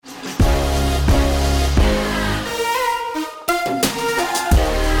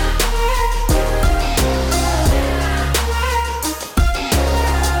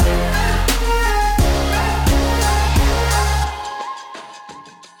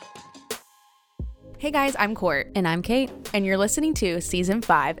Hey guys, I'm Court. And I'm Cait. And you're listening to Season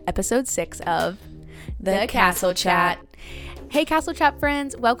 5, Episode 6 of The Castle Chat. Hey Castle Chat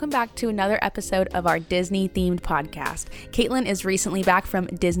friends, welcome back to another episode of our Disney-themed podcast. Caitlin is recently back from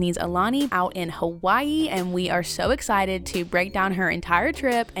Disney's Aulani out in Hawaii, and we are so excited to break down her entire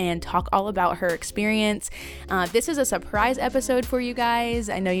trip and talk all about her experience. This is a surprise episode for you guys.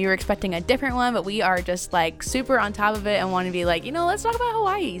 I know you were expecting a different one, but we are just like super on top of it and want to be like, let's talk about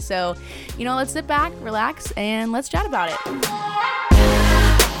Hawaii. So, let's sit back, relax, and let's chat about it.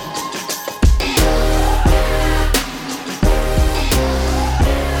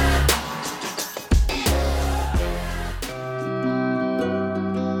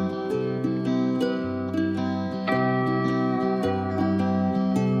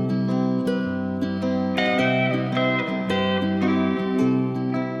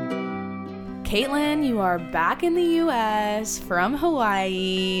 Caitlin, you are back in the U.S. from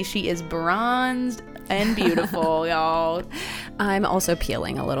Hawaii. She is bronzed and beautiful, y'all. I'm also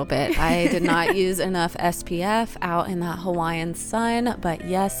peeling a little bit. I did not use enough SPF out in that Hawaiian sun, but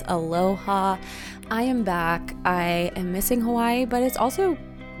yes, aloha. I am back. I am missing Hawaii, but it's also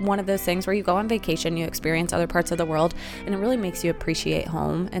one of those things where you go on vacation, you experience other parts of the world, and it really makes you appreciate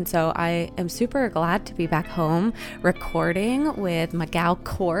home. And so I am super glad to be back home recording with my gal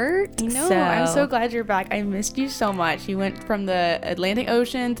Court. I'm so glad you're back. I missed you so much. You went from the Atlantic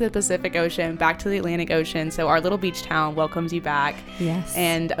Ocean to the Pacific Ocean, back to the Atlantic Ocean. So our little beach town welcomes you back. Yes.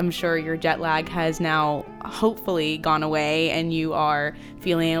 And I'm sure your jet lag has now hopefully gone away and you are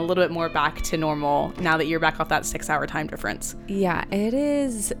feeling a little bit more back to normal now that you're back off that 6-hour time difference. Yeah, it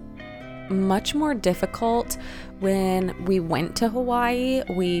is much more difficult. When we went to Hawaii,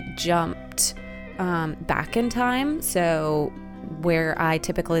 we jumped back in time. So where I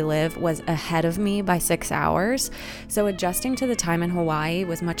typically live was ahead of me by 6 hours. So adjusting to the time in Hawaii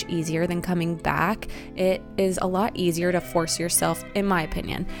was much easier than coming back. It is a lot easier to force yourself, in my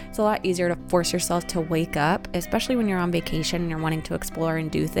opinion, it's a lot easier to force yourself to wake up, especially when you're on vacation and you're wanting to explore and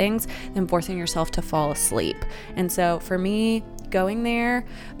do things, than forcing yourself to fall asleep. And so for me, going there,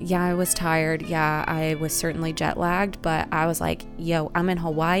 yeah, I was tired. Yeah, I was certainly jet lagged, but I was like, yo, I'm in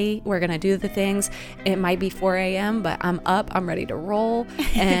Hawaii. We're going to do the things. It might be 4 a.m., but I'm up. I'm ready to roll.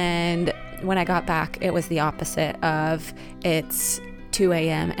 And when I got back, it was the opposite of it's 2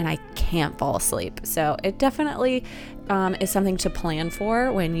 a.m. and I can't fall asleep. So it definitely is something to plan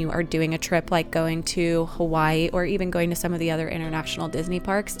for when you are doing a trip like going to Hawaii or even going to some of the other international Disney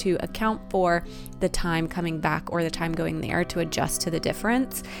parks, to account for the time coming back or the time going there to adjust to the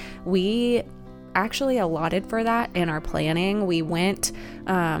difference. We actually allotted for that in our planning. We went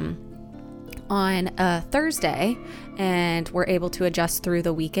on a Thursday and were able to adjust through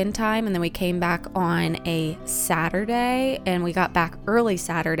the weekend time, and then we came back on a Saturday and we got back early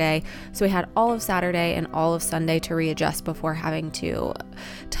Saturday, so we had all of Saturday and all of Sunday to readjust before having to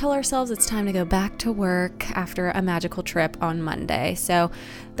tell ourselves it's time to go back to work after a magical trip on Monday. So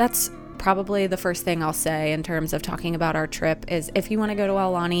that's probably the first thing I'll say in terms of talking about our trip is, if you want to go to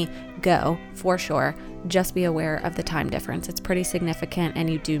Aulani, go for sure. Just be aware of the time difference. It's pretty significant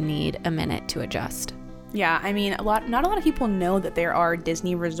and you do need a minute to adjust. Yeah, I mean, not a lot of people know that there are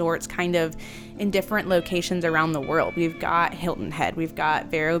Disney resorts kind of in different locations around the world. We've got Hilton Head, we've got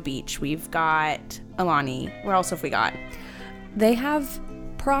Vero Beach, we've got Aulani. Where else have we got? They have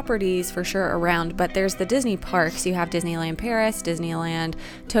properties for sure around, but there's the Disney parks. You have Disneyland Paris, Disneyland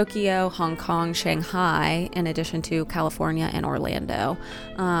Tokyo, Hong Kong, Shanghai, in addition to California and Orlando.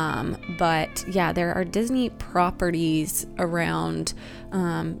 But yeah, there are Disney properties around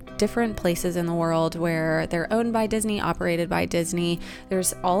different places in the world where they're owned by Disney, operated by Disney.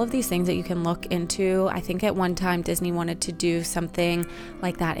 There's all of these things that you can look into. I think at one time Disney wanted to do something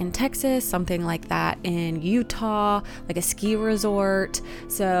like that in Texas, something like that in Utah, like a ski resort.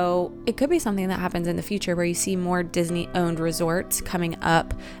 So it could be something that happens in the future where you see more Disney-owned resorts coming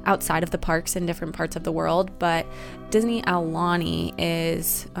up outside of the parks in different parts of the world. But Disney Aulani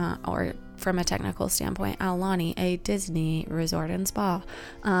is, or from a technical standpoint, Aulani, a Disney resort and spa.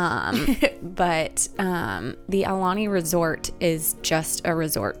 But the Aulani resort is just a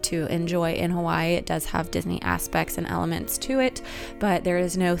resort to enjoy in Hawaii. It does have Disney aspects and elements to it, but there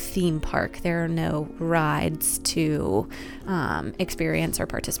is no theme park. There are no rides to experience or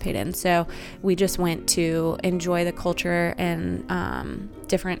participate in. So we just went to enjoy the culture and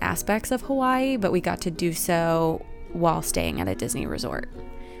different aspects of Hawaii, but we got to do so while staying at a Disney resort.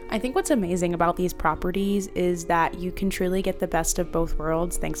 I think what's amazing about these properties is that you can truly get the best of both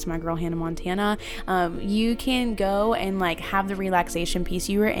worlds, thanks to my girl Hannah Montana. You can go and like have the relaxation piece.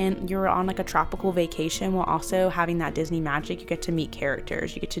 You're on like a tropical vacation while also having that Disney magic. You get to meet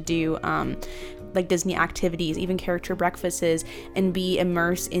characters, you get to do like Disney activities, even character breakfasts, and be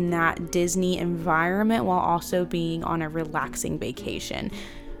immersed in that Disney environment while also being on a relaxing vacation.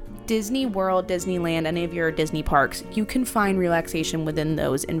 Disney World, Disneyland, any of your Disney parks, you can find relaxation within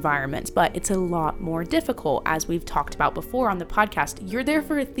those environments, but it's a lot more difficult. As we've talked about before on the podcast, you're there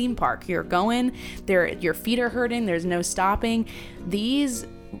for a theme park. You're going there, your feet are hurting, there's no stopping. These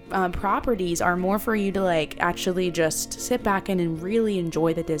properties are more for you to like actually just sit back in and really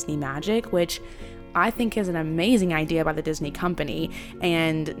enjoy the Disney magic, which I think is an amazing idea by the Disney company.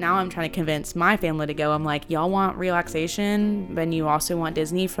 And now I'm trying to convince my family to go. I'm like, y'all want relaxation, then you also want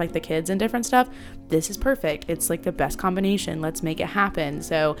Disney for like the kids and different stuff. This is perfect. It's like the best combination. Let's make it happen.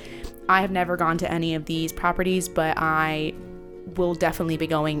 So I have never gone to any of these properties, but I will definitely be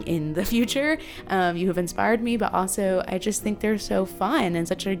going in the future. You have inspired me, but also I just think they're so fun and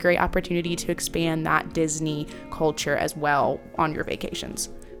such a great opportunity to expand that Disney culture as well on your vacations.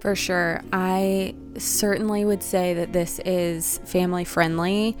 For sure. I certainly would say that this is family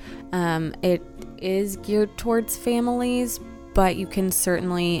friendly. It is geared towards families, but you can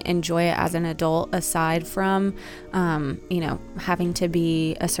certainly enjoy it as an adult, aside from, having to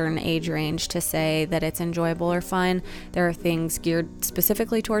be a certain age range to say that it's enjoyable or fun. There are things geared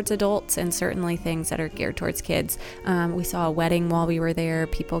specifically towards adults and certainly things that are geared towards kids. We saw a wedding while we were there.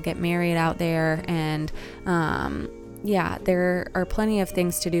 People get married out there, and there are plenty of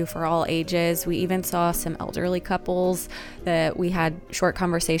things to do for all ages. We even saw some elderly couples that we had short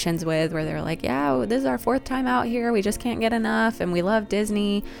conversations with where they're like, yeah, this is our 4th time out here. We just can't get enough and we love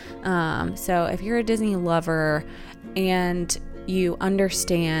Disney. So if you're a Disney lover and you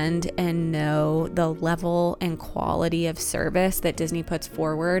understand and know the level and quality of service that Disney puts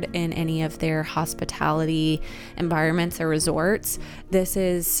forward in any of their hospitality environments or resorts, this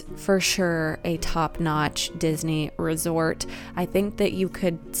is for sure a top-notch Disney resort. I think that you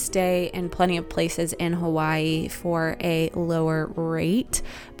could stay in plenty of places in Hawaii for a lower rate,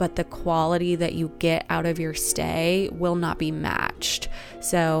 but the quality that you get out of your stay will not be matched.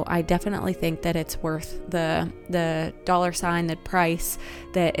 So I definitely think that it's worth the dollar sign, the price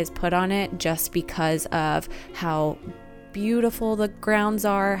that is put on it, just because of how beautiful the grounds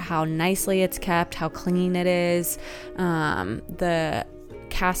are, how nicely it's kept, how clean it is. The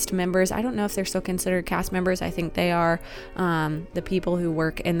cast members, I don't know if they're still considered cast members. I think they are. The people who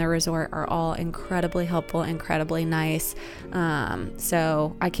work in the resort are all incredibly helpful, incredibly nice.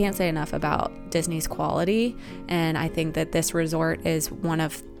 So I can't say enough about Disney's quality, and I think that this resort is one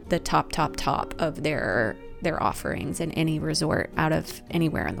of the top of their offerings in any resort out of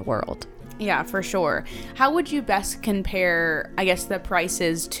anywhere in the world. Yeah, for sure. How would you best compare, I guess, the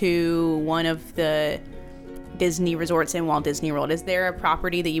prices to one of the Disney resorts in Walt Disney World? Is there a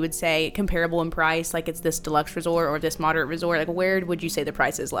property that you would say comparable in price, like it's this deluxe resort or this moderate resort? Like, where would you say the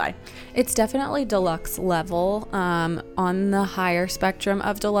prices lie? It's definitely deluxe level, on the higher spectrum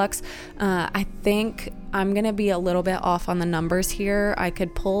of deluxe. I think I'm going to be a little bit off on the numbers here. I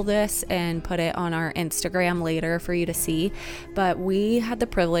could pull this and put it on our Instagram later for you to see, but we had the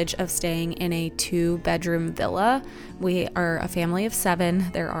privilege of staying in a 2-bedroom villa. We are a family of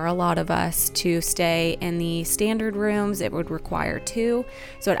 7. There are a lot of us. To stay in the standard rooms, it would require 2.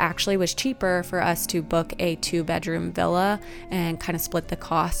 So it actually was cheaper for us to book a 2-bedroom villa and kind of split the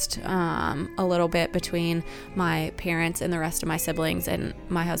cost a little bit between my parents and the rest of my siblings and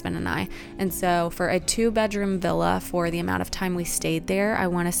my husband and I. And so for a 2-bedroom villa, for the amount of time we stayed there, I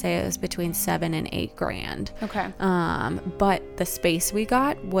want to say it was between $7,000 and $8,000. Okay. But the space we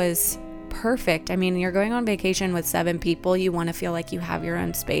got was perfect. I mean, you're going on vacation with 7 people. You want to feel like you have your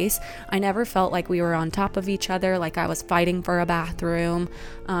own space. I never felt like we were on top of each other, like I was fighting for a bathroom,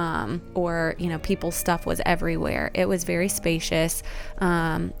 or, people's stuff was everywhere. It was very spacious.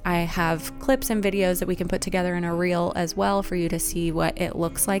 I have clips and videos that we can put together in a reel as well for you to see what it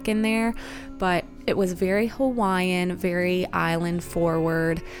looks like in there. But it was very Hawaiian, very island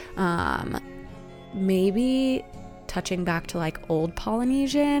forward. Maybe touching back to like old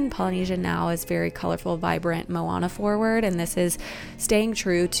Polynesian. Polynesian now is very colorful, vibrant, Moana forward, and this is staying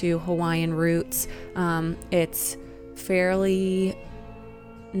true to Hawaiian roots. It's fairly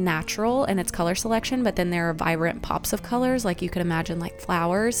natural in its color selection, but then there are vibrant pops of colors, like you could imagine, like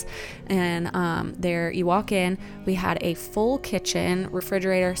flowers. And there you walk in, we had a full kitchen,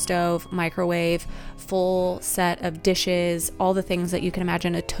 refrigerator, stove, microwave, full set of dishes, all the things that you can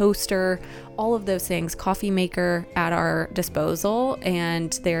imagine, a toaster, all of those things, coffee maker at our disposal.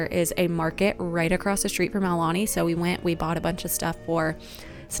 And there is a market right across the street from Aulani, so we bought a bunch of stuff for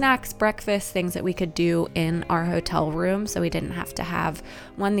snacks, breakfast, things that we could do in our hotel room, so we didn't have to have,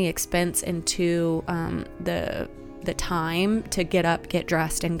 one, the expense, and two, the time to get up, get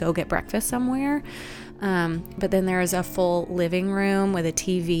dressed, and go get breakfast somewhere. But then there is a full living room with a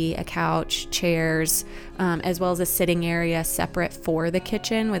TV, a couch, chairs, as well as a sitting area separate for the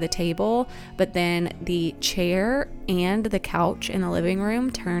kitchen with a table. But then the chair and the couch in the living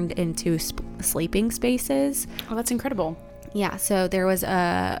room turned into sleeping spaces. Oh, that's incredible. Yeah, so there was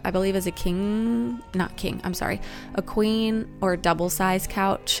a queen or double size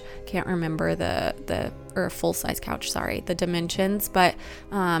couch. Can't remember or a full size couch, sorry, the dimensions, but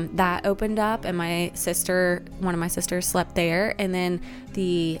that opened up, and one of my sisters slept there. And then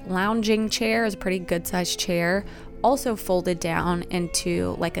the lounging chair is a pretty good sized chair, also folded down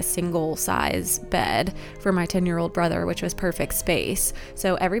into like a single size bed for my 10-year-old brother, which was perfect space.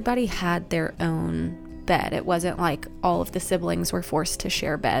 So everybody had their own bed. It wasn't like all of the siblings were forced to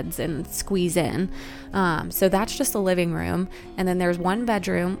share beds and squeeze in. So that's just the living room. And then there's one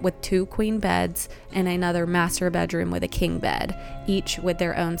bedroom with 2 queen beds and another master bedroom with a king bed, each with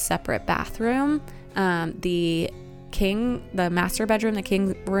their own separate bathroom. The master bedroom, the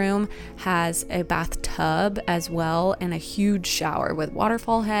king room, has a bathtub as well, and a huge shower with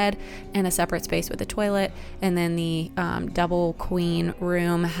waterfall head and a separate space with a toilet. And then the double queen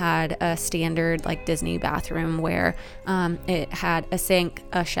room had a standard like Disney bathroom where it had a sink,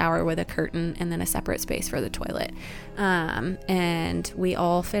 a shower with a curtain, and then a separate space for the toilet. And we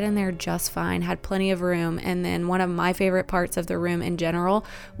all fit in there just fine, had plenty of room. And then one of my favorite parts of the room in general,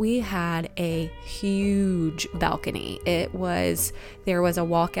 we had a huge balcony. There was a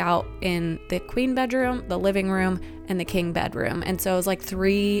walkout in the queen bedroom, the living room, and the king bedroom. And so it was like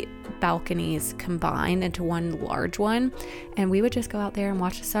 3 balconies combined into one large one. And we would just go out there and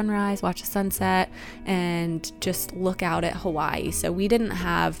watch the sunrise, watch the sunset, and just look out at Hawaii. So we didn't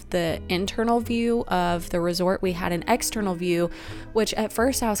have the internal view of the resort. We had an external view, which at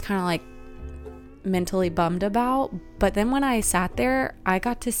first I was kind of like mentally bummed about. But then when I sat there, I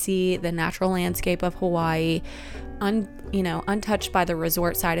got to see the natural landscape of Hawaii, untouched by the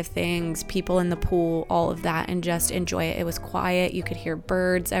resort side of things, people in the pool, all of that, and just enjoy it. It was quiet. You could hear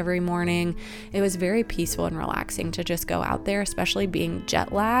birds every morning. It was very peaceful and relaxing to just go out there, especially being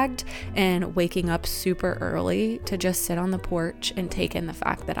jet lagged and waking up super early to just sit on the porch and take in the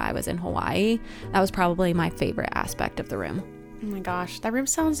fact that I was in Hawaii. That was probably my favorite aspect of the room. Oh my gosh, that room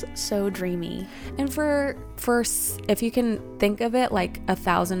sounds so dreamy. And for if you can think of it like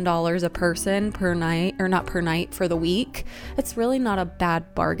 $1,000 a person per night, or not per night, for the week, it's really not a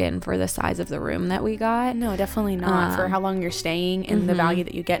bad bargain for the size of the room that we got. No, definitely not. For how long you're staying and the value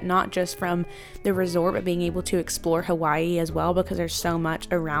that you get, not just from the resort, but being able to explore Hawaii as well, because there's so much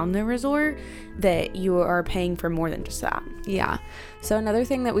around the resort that you are paying for more than just that. Yeah. So another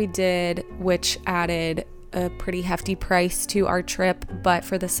thing that we did, which added a pretty hefty price to our trip, but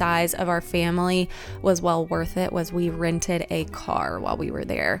for the size of our family was well worth it, was we rented a car while we were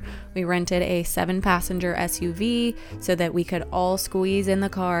there. We rented a 7-passenger SUV so that we could all squeeze in the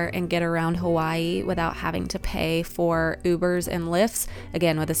car and get around Hawaii without having to pay for Ubers and Lyfts.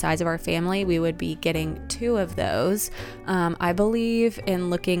 Again, with the size of our family, we would be getting 2 of those. I believe in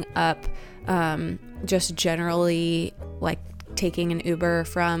looking up just generally like taking an Uber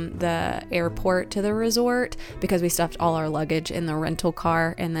from the airport to the resort, because we stuffed all our luggage in the rental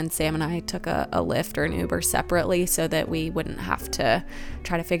car, and then Sam and I took a Lyft or an Uber separately so that we wouldn't have to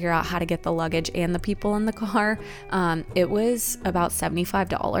try to figure out how to get the luggage and the people in the car. It was about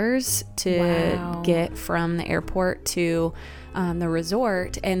 $75 to get from the airport to the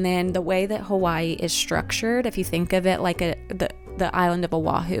resort. And then the way that Hawaii is structured, if you think of it like the island of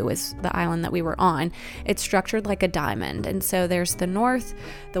Oahu is the island that we were on. It's structured like a diamond. And so there's the north,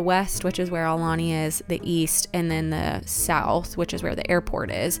 the west, which is where Aulani is, the east, and then the south, which is where the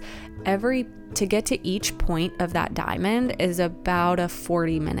airport is. To get to each point of that diamond is about a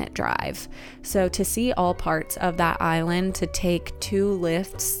 40-minute drive. So to see all parts of that island, to take 2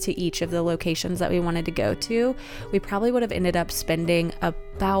 Lyfts to each of the locations that we wanted to go to, we probably would have ended up spending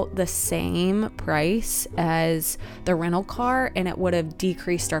about the same price as the rental car, and it would have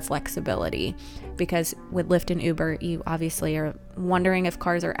decreased our flexibility, because with Lyft and Uber, you obviously are wondering if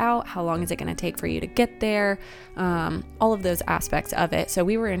cars are out, how long is it going to take for you to get there, all of those aspects of it. So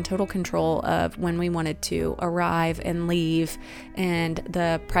we were in total control of when we wanted to arrive and leave, and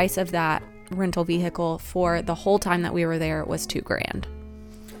the price of that rental vehicle for the whole time that we were there was $2,000.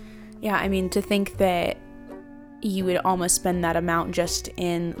 Yeah, I mean, to think that you would almost spend that amount just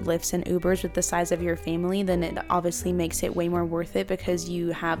in Lyfts and Ubers with the size of your family, then it obviously makes it way more worth it, because you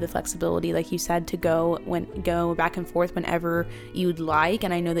have the flexibility, like you said, to go back and forth whenever you'd like.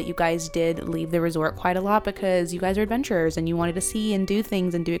 And I know that you guys did leave the resort quite a lot because you guys are adventurers and you wanted to see and do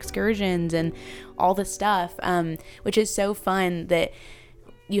things and do excursions and all the stuff, which is so fun that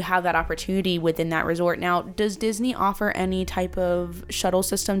you have that opportunity within that resort. Now, does Disney offer any type of shuttle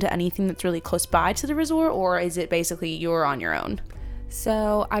system to anything that's really close by to the resort, or is it basically you're on your own?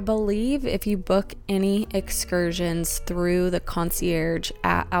 So I believe if you book any excursions through the concierge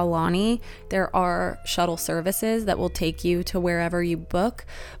at Aulani, there are shuttle services that will take you to wherever you book.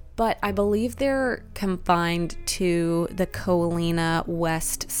 But I believe they're confined to the Colina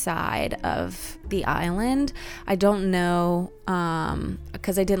west side of the island. I don't know,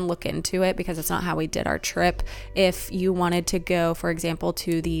 because I didn't look into it, because it's not how we did our trip. If you wanted to go, for example,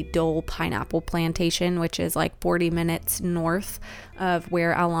 to the Dole Pineapple Plantation, which is like 40 minutes north of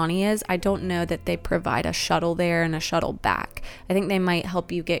where Aulani is, I don't know that they provide a shuttle there and a shuttle back. I think they might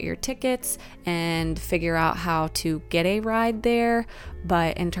help you get your tickets and figure out how to get a ride there.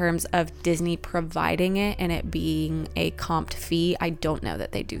 But in terms of Disney providing it and it being a comped fee, I don't know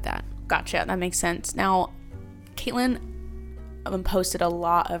that they do that. Gotcha. That makes sense. Now, Caitlin posted a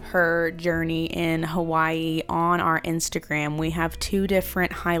lot of her journey in Hawaii on our Instagram. We have 2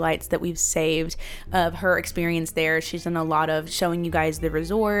 different highlights that we've saved of her experience there. She's done a lot of showing you guys the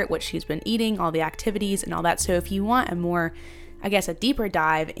resort, what she's been eating, all the activities and all that. So if you want a more, I guess, a deeper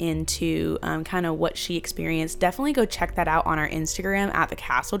dive into kind of what she experienced, definitely go check that out on our Instagram at the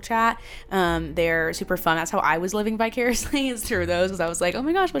Castle Chat. They're super fun. That's how I was living vicariously, is through those, because I was like, oh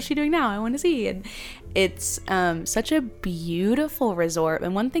my gosh, what's she doing now? I want to see. And it's such a beautiful resort.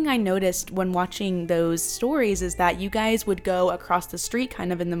 And one thing I noticed when watching those stories is that you guys would go across the street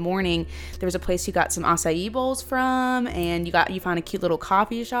kind of in the morning. There was a place you got some acai bowls from, and you found a cute little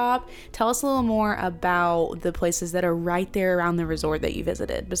coffee shop. Tell us a little more about the places that are right there around the resort that you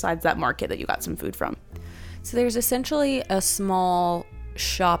visited, besides that market that you got some food from. So there's essentially a small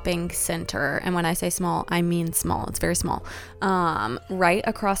shopping center, and when I say small, I mean small. It's very small. Right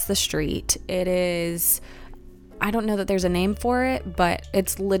across the street. It is, I don't know that there's a name for it, but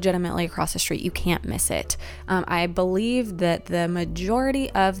it's legitimately across the street. You can't miss it. I believe that the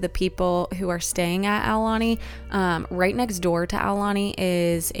majority of the people who are staying at Aulani, right next door to Aulani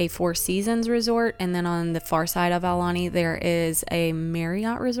is a Four Seasons resort. And then on the far side of Aulani, there is a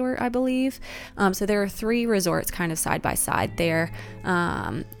Marriott resort, I believe. So there are 3 resorts kind of side by side there.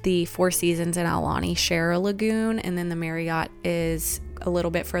 The Four Seasons in Aulani share a lagoon, and then the Marriott is a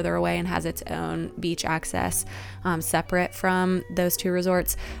little bit further away and has its own beach access, separate from those 2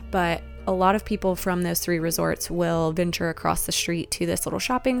 resorts. But a lot of people from those 3 resorts will venture across the street to this little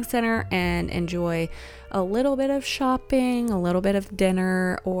shopping center and enjoy a little bit of shopping, a little bit of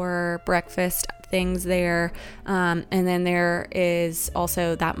dinner or breakfast things there. And then there is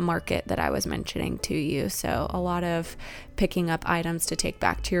also that market that I was mentioning to you. So a lot of picking up items to take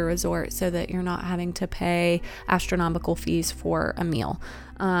back to your resort so that you're not having to pay astronomical fees for a meal.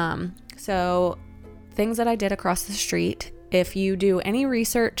 So things that I did across the street. If you do any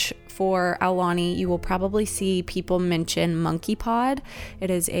research for Aulani, you will probably see people mention Monkey Pod. It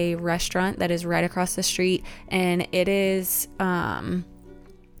is a restaurant that is right across the street, and it is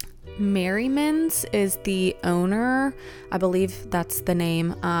Merriman's is the owner. I believe that's the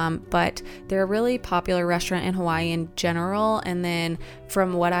name. But they're a really popular restaurant in Hawaii in general. And then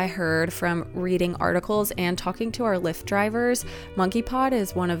from what I heard from reading articles and talking to our Lyft drivers, Monkey Pod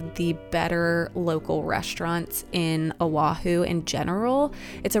is one of the better local restaurants in Oahu in general.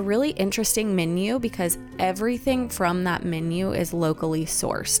 It's a really interesting menu because everything from that menu is locally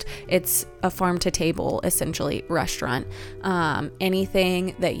sourced. It's a farm to table, essentially, restaurant.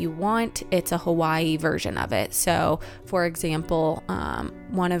 Anything that you want, it's a Hawaii version of it. So for example,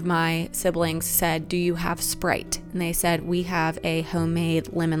 one of my siblings said, do you have Sprite? And they said, we have a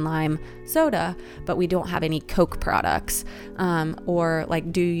homemade lemon lime soda, but we don't have any Coke products. Or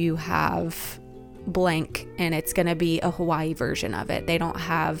like, do you have blank? And it's going to be a Hawaii version of it. They don't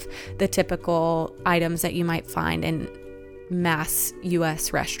have the typical items that you might find in mass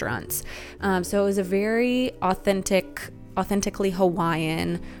US restaurants. So it was a very authentic authentically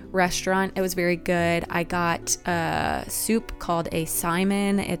Hawaiian restaurant. It was very good. I got a soup called a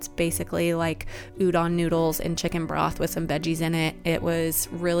Simon. It's basically like udon noodles and chicken broth with some veggies in it. It was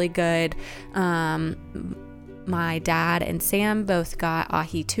really good. My dad and Sam both got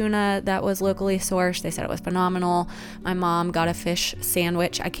ahi tuna that was locally sourced. They said it was phenomenal. My mom got a fish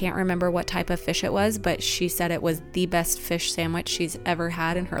sandwich. I can't remember what type of fish it was, but she said it was the best fish sandwich she's ever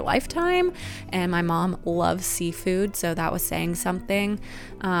had in her lifetime. And my mom loves seafood, so that was saying something.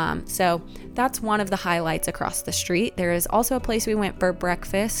 So that's one of the highlights across the street. There is also a place we went for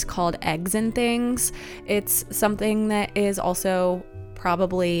breakfast called Eggs and Things. It's something that is also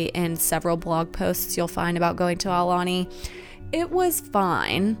probably in several blog posts you'll find about going to Aulani. It was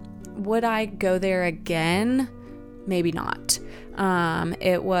fine. Would I go there again? Maybe not.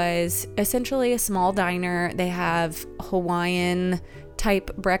 It was essentially a small diner. They have Hawaiian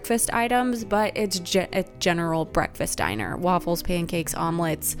type breakfast items, but it's a general breakfast diner. Waffles, pancakes,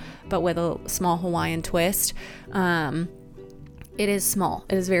 omelets, but with a small Hawaiian twist. It is small.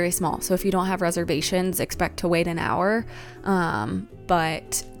 It is very small. So if you don't have reservations, expect to wait an hour.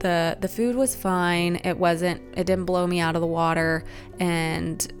 But the food was fine. It didn't blow me out of the water.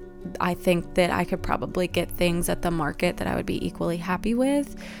 And I think that I could probably get things at the market that I would be equally happy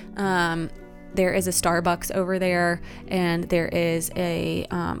with. There is a Starbucks over there, and there is a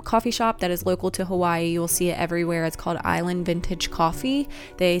coffee shop that is local to Hawaii. You will see it everywhere. It's called Island Vintage Coffee.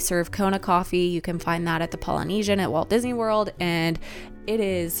 They serve Kona coffee. You can find that at the Polynesian at Walt Disney World, and it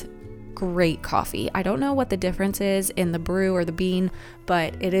is great coffee. I don't know what the difference is in the brew or the bean,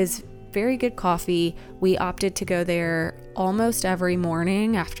 but it is very good coffee. We opted to go there almost every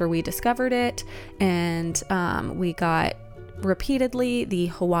morning after we discovered it, and we got repeatedly the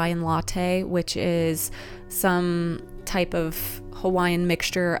Hawaiian latte, which is some type of Hawaiian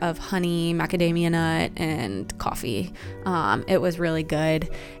mixture of honey, macadamia nut, and coffee. It was really good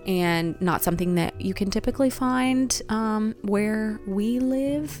and not something that you can typically find where we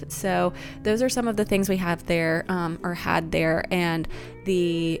live. So those are some of the things we have there or had there. And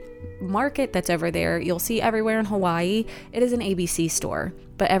the market that's over there, you'll see everywhere in Hawaii. It is an ABC store,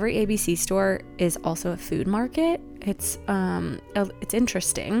 but every ABC store is also a food market. It's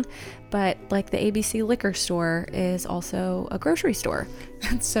interesting, but like the ABC liquor store is also a grocery store.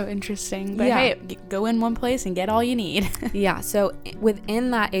 That's so interesting. But hey, go in one place and get all you need. Yeah. So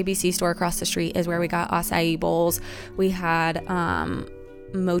within that ABC store across the street is where we got acai bowls. We had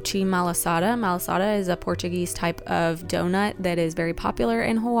mochi malasada. Malasada is a Portuguese type of donut that is very popular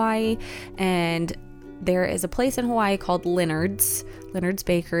in Hawaii, and there is a place in Hawaii called Leonard's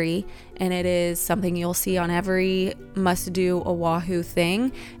Bakery, and it is something you'll see on every must-do Oahu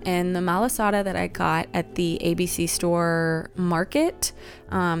thing. And the malasada that I got at the ABC store market,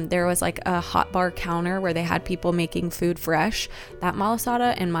 there was like a hot bar counter where they had people making food fresh. That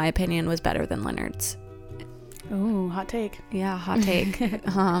malasada, in my opinion, was better than Leonard's. Oh, hot take. Yeah, hot take.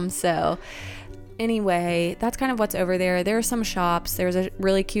 So anyway, that's kind of what's over there. There are some shops. There's a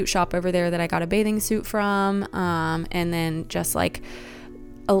really cute shop over there that I got a bathing suit from. And then just like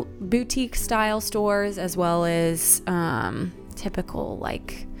a boutique style stores, as well as typical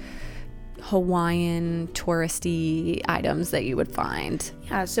like Hawaiian touristy items that you would find.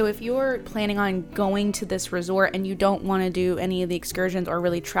 Yeah, so if you're planning on going to this resort and you don't want to do any of the excursions or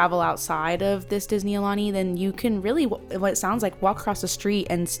really travel outside of this Disney Aulani, then you can really, what it sounds like, walk across the street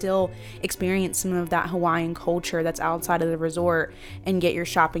and still experience some of that Hawaiian culture that's outside of the resort and get your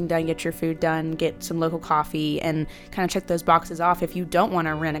shopping done, get your food done, get some local coffee, and kind of check those boxes off. If you don't want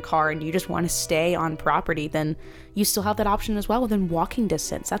to rent a car and you just want to stay on property, then you still have that option as well within walking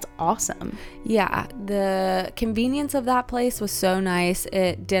distance. That's awesome. Yeah, the convenience of that place was so nice.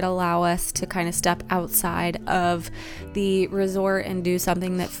 It did allow us to kind of step outside of the resort and do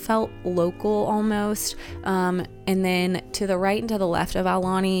something that felt local almost. And then to the right and to the left of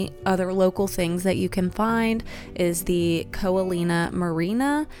Aulani, other local things that you can find is the Ko'olina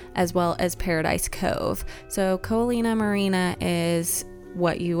Marina as well as Paradise Cove. So Ko'olina Marina is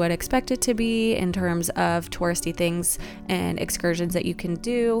what you would expect it to be in terms of touristy things and excursions that you can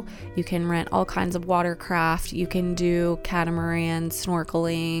do. You can rent all kinds of watercraft. You can do catamaran,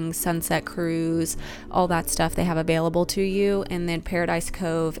 snorkeling, sunset cruise, all that stuff they have available to you. And then Paradise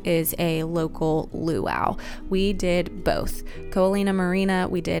Cove is a local luau. We did both. Ko'olina Marina,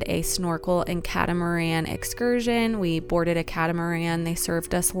 we did a snorkel and catamaran excursion. We boarded a catamaran. They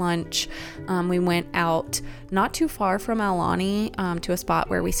served us lunch. We went out not too far from Aulani to a spot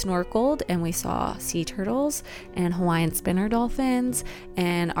where we snorkeled and we saw sea turtles and Hawaiian spinner dolphins,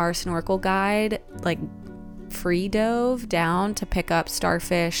 and our snorkel guide like free dove down to pick up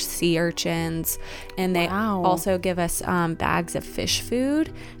starfish, sea urchins, and they also give us bags of fish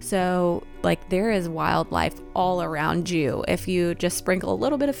food. So like there is wildlife all around you. If you just sprinkle a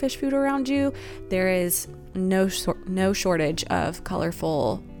little bit of fish food around you, there is no shortage of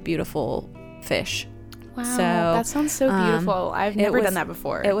colorful, beautiful fish. Wow, so that sounds so beautiful. I've never done that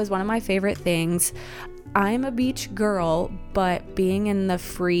before. It was one of my favorite things. I'm a beach girl, but being in the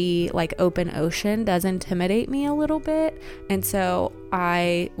free, like open ocean does intimidate me a little bit. And so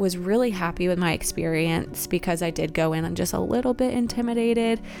I was really happy with my experience because I did go in and just a little bit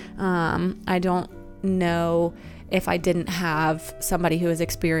intimidated. I don't know if I didn't have somebody who is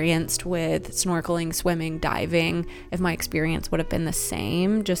experienced with snorkeling, swimming, diving, if my experience would have been the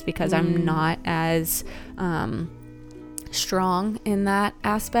same, just because I'm not as strong in that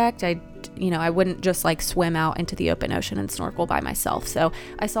aspect. I wouldn't just like swim out into the open ocean and snorkel by myself. So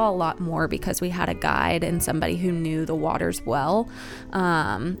I saw a lot more because we had a guide and somebody who knew the waters well.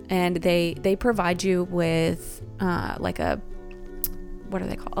 And they provide you with like what are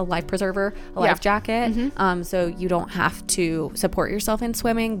they called? A life preserver, a life jacket. So you don't have to support yourself in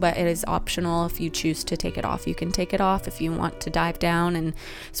swimming, but it is optional. If you choose to take it off, you can take it off. If you want to dive down and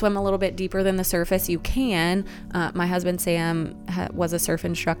swim a little bit deeper than the surface, you can. My husband, Sam, was a surf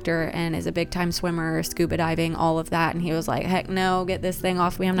instructor and is a big time swimmer, scuba diving, all of that. And he was like, heck no, get this thing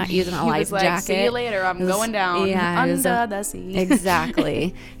off me. I'm not using a life jacket. See you later. I'm going down under the sea.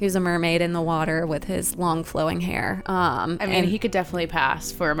 Exactly. He was a mermaid in the water with his long flowing hair. He could definitely pass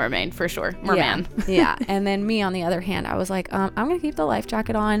for a mermaid for sure. Merman. Yeah. And then me, on the other hand, I was like, I'm going to keep the life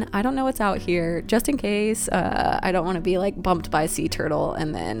jacket on. I don't know what's out here, just in case. I don't want to be like bumped by a sea turtle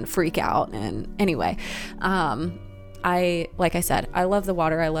and then freak out. And anyway, like I said, I love the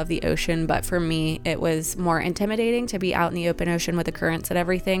water. I love the ocean. But for me, it was more intimidating to be out in the open ocean with the currents and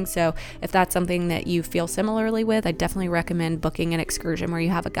everything. So if that's something that you feel similarly with, I definitely recommend booking an excursion where you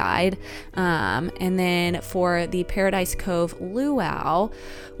have a guide. And then for the Paradise Cove luau,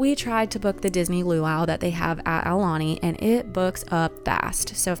 we tried to book the Disney luau that they have at Aulani, and it books up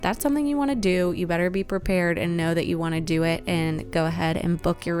fast. So if that's something you want to do, you better be prepared and know that you want to do it, and go ahead and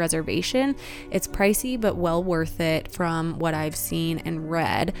book your reservation. It's pricey, but well worth it from what I've seen and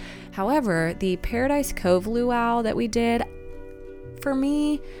read. However, the Paradise Cove luau that we did, for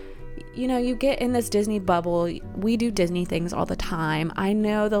me, you get in this Disney bubble. We do Disney things all the time. I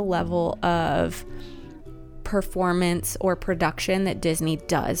know the level of performance or production that Disney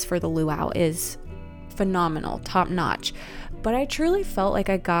does for the luau is phenomenal, top notch. But I truly felt like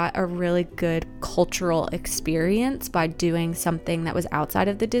I got a really good cultural experience by doing something that was outside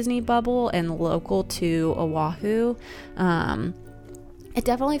of the Disney bubble and local to Oahu. It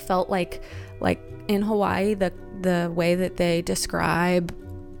definitely felt like in Hawaii, the way that they describe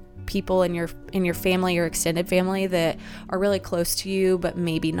people in your family or extended family that are really close to you, but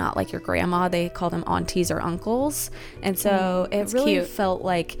maybe not like your grandma. They call them aunties or uncles. And so it really cute. Felt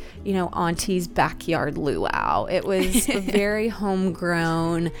like, auntie's backyard luau. It was very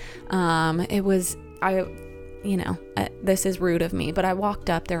homegrown. This is rude of me, but I walked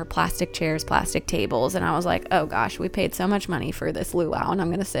up, there were plastic chairs, plastic tables, and I was like, oh gosh, we paid so much money for this luau, and I'm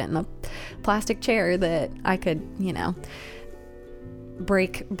going to sit in a plastic chair that I could,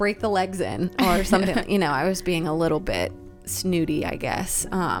 break the legs in or something. I was being a little bit snooty, I guess,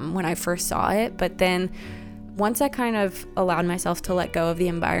 when I first saw it. But then once I kind of allowed myself to let go of the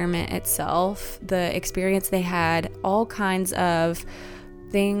environment itself, the experience, they had all kinds of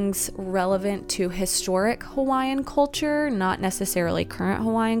things relevant to historic Hawaiian culture, not necessarily current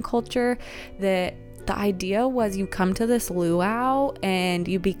Hawaiian culture. The idea was you come to this luau and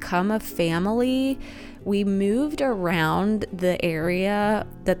you become a family. We moved around the area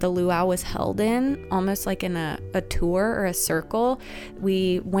that the luau was held in, almost like in a tour or a circle.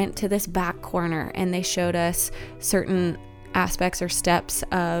 We went to this back corner and they showed us certain aspects or steps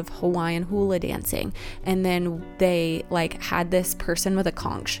of Hawaiian hula dancing, and then they had this person with a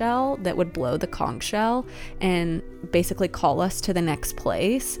conch shell that would blow the conch shell and basically call us to the next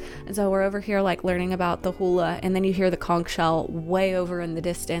place. And so we're over here learning about the hula, and then you hear the conch shell way over in the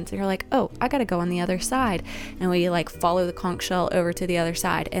distance and you're like, oh, I gotta go on the other side, and we follow the conch shell over to the other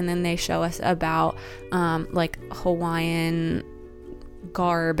side, and then they show us about Hawaiian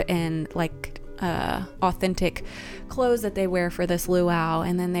garb and authentic clothes that they wear for this luau.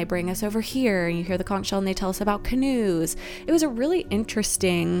 And then they bring us over here and you hear the conch shell and they tell us about canoes. It was a really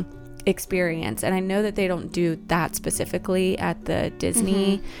interesting experience. And I know that they don't do that specifically at the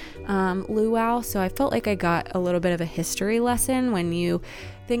Disney luau, so I felt like I got a little bit of a history lesson. When you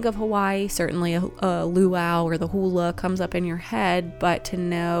think of Hawaii, certainly a luau or the hula comes up in your head, but to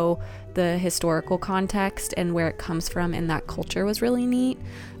know the historical context and where it comes from in that culture was really neat.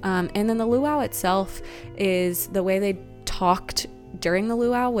 And then the luau itself, is the way they talked during the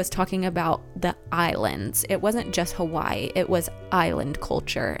luau was talking about the islands. It wasn't just Hawaii, it was island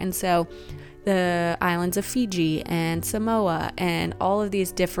culture. And so the islands of Fiji and Samoa and all of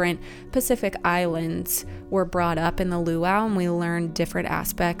these different Pacific islands were brought up in the luau, and we learned different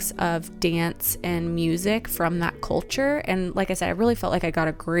aspects of dance and music from that culture. And like I said, I really felt like I got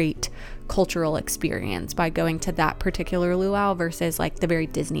a great cultural experience by going to that particular luau versus like the very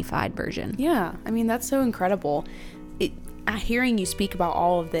Disney-fied version. Yeah, I mean, that's so incredible. Hearing you speak about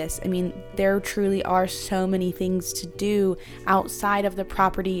all of this, I mean, there truly are so many things to do outside of the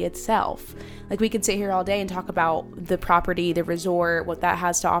property itself. Like, we could sit here all day and talk about the property, the resort, what that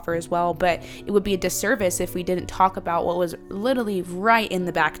has to offer as well, but it would be a disservice if we didn't talk about what was literally right in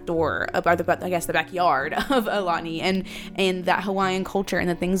the back door, or the backyard of Aulani, and that Hawaiian culture and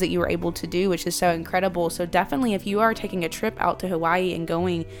the things that you were able to do, which is so incredible. So definitely, if you are taking a trip out to Hawaii and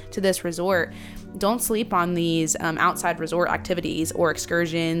going to this resort, don't sleep on these outside resort activities or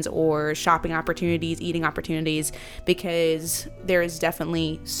excursions or shopping opportunities, eating opportunities, because there is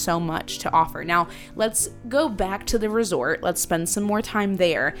definitely so much to offer. Now, let's go back to the resort. Let's spend some more time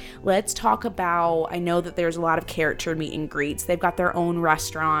there. Let's talk about, I know that there's a lot of character meet and greets. They've got their own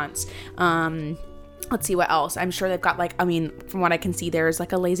restaurants. Let's see what else. I'm sure they've got from what I can see, there's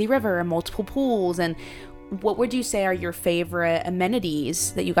like a lazy river and multiple pools. And what would you say are your favorite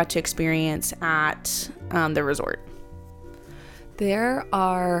amenities that you got to experience at the resort? There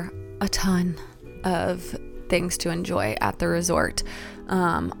are a ton of things to enjoy at the resort.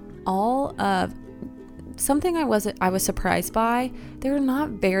 All of something I was surprised by, there are not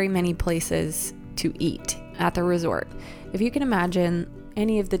very many places to eat at the resort. If you can imagine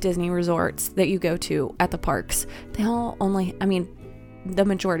any of the Disney resorts that you go to at the parks, they all only, the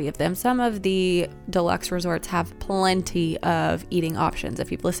majority of them. Some of the deluxe resorts have plenty of eating options.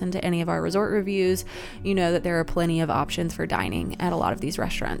 If you've listened to any of our resort reviews, you know that there are plenty of options for dining at a lot of these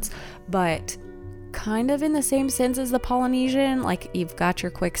restaurants. But kind of in the same sense as the Polynesian, like you've got your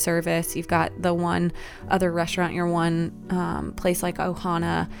quick service, you've got the one other restaurant, your one place like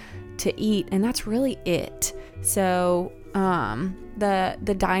Ohana to eat, and that's really it. So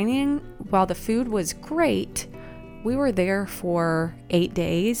the dining, while the food was great, we were there for 8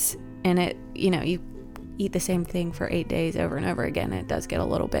 days, and you eat the same thing for 8 days over and over again. It does get a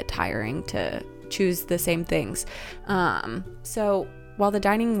little bit tiring to choose the same things. So while the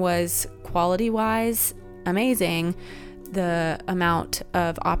dining was quality-wise amazing, the amount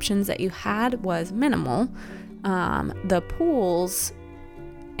of options that you had was minimal. The pools,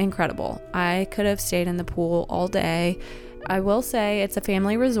 incredible. I could have stayed in the pool all day. I will say it's a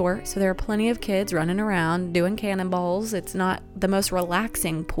family resort, so there are plenty of kids running around doing cannonballs. It's not the most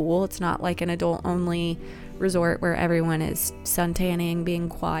relaxing pool. It's not like an adult-only resort where everyone is suntanning, being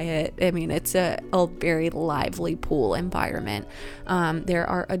quiet. It's a very lively pool environment. There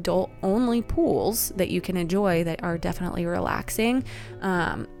are adult-only pools that you can enjoy that are definitely relaxing.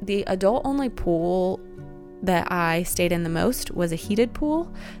 The adult-only pool that I stayed in the most was a heated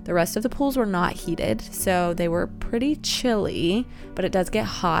pool. The rest of the pools were not heated, so they were pretty chilly, but it does get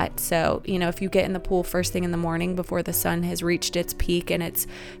hot. So, if you get in the pool first thing in the morning before the sun has reached its peak and its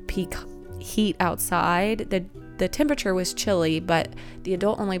peak heat outside, the temperature was chilly, but the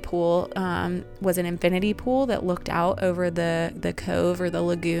adult-only pool was an infinity pool that looked out over the cove or the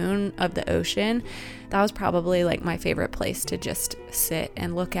lagoon of the ocean. That was probably like my favorite place to just sit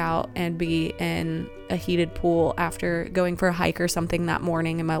and look out and be in a heated pool after going for a hike or something that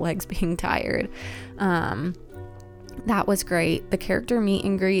morning and my legs being tired. That was great. The character meet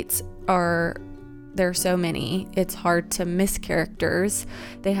and greets there are so many. It's hard to miss characters.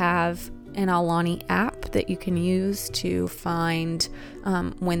 They have an Aulani app that you can use to find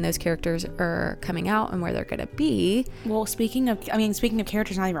when those characters are coming out and where they're going to be. Well, speaking of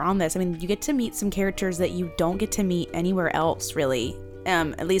characters, now that you're on this, you get to meet some characters that you don't get to meet anywhere else, really.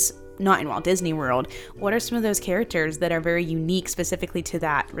 At least not in Walt Disney World. What are some of those characters that are very unique specifically to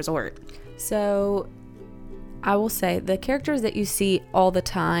that resort? So I will say the characters that you see all the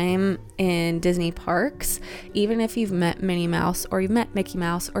time in Disney parks, even if you've met Minnie Mouse or you've met Mickey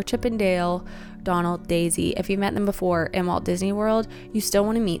Mouse or Chip and Dale, Donald, Daisy, if you've met them before in Walt Disney World, you still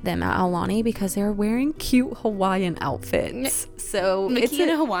want to meet them at Aulani because they're wearing cute Hawaiian outfits. So Mickey in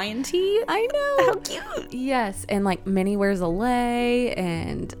a Hawaiian tee? I know. How cute. Yes. And like Minnie wears a lei,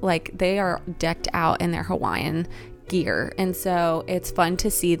 and like they are decked out in their Hawaiian gear, and so it's fun to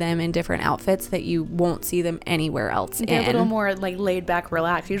see them in different outfits that you won't see them anywhere else. They're a little more like laid back,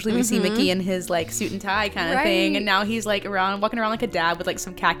 relaxed. Usually we see Mickey in his like suit and tie kind of thing, and now he's like walking around like a dad with like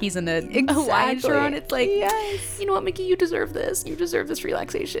some khakis and a Hawaiian shirt on. It's like, yes, you know what, Mickey, you deserve this. You deserve this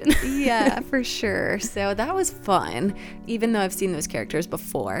relaxation. Yeah, for sure. So that was fun, even though I've seen those characters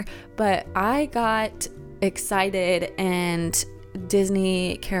before. But I got excited and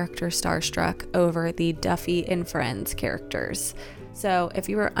Disney character starstruck over the Duffy and Friends characters. So if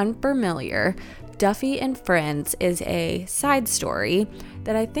you were unfamiliar, Duffy and Friends is a side story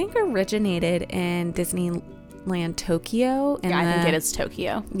that I think originated in Disneyland Tokyo. I think it is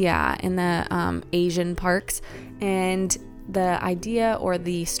Tokyo. Yeah, in the Asian parks. And the idea or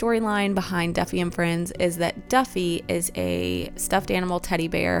the storyline behind Duffy and Friends is that Duffy is a stuffed animal teddy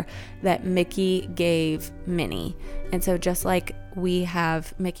bear that Mickey gave Minnie. And so just like we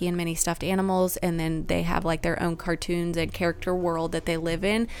have Mickey and Minnie stuffed animals, and then they have like their own cartoons and character world that they live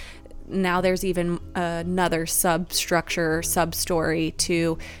in, now there's even another sub-story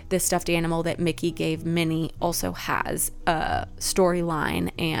to this stuffed animal that Mickey gave Minnie also has a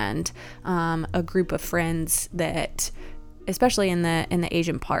storyline and a group of friends that, especially in the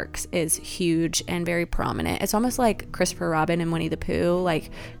Asian parks, is huge and very prominent. It's almost like Christopher Robin and Winnie the Pooh.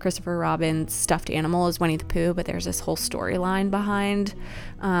 Like Christopher Robin's stuffed animal is Winnie the Pooh, but there's this whole storyline behind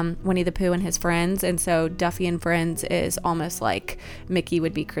Winnie the Pooh and his friends. And so Duffy and Friends is almost like Mickey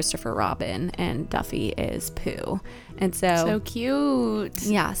would be Christopher Robin and Duffy is Pooh. And so cute.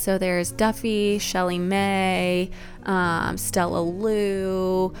 Yeah, so there's Duffy, Shelly Mae, Stella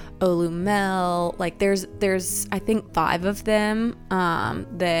Lou, Olu Mel. Like there's I think 5 of them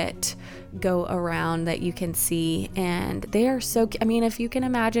that go around that you can see, and they are so, I mean, if you can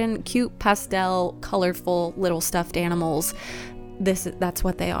imagine cute pastel colorful little stuffed animals, that's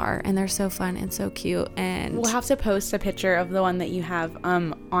what they are, and they're so fun and so cute. And we'll have to post a picture of the one that you have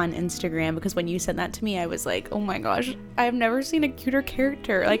on Instagram, because when you sent that to me, I was like, oh my gosh, I've never seen a cuter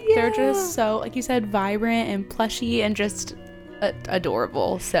character. Like they're just so, like you said, vibrant and plushy and just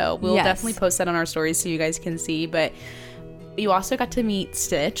adorable. So we'll definitely post that on our stories so you guys can see. But you also got to meet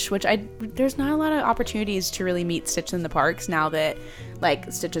Stitch, which there's not a lot of opportunities to really meet Stitch in the parks now that like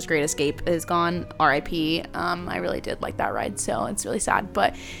Stitch's Great Escape is gone, RIP. I really did like that ride, so it's really sad.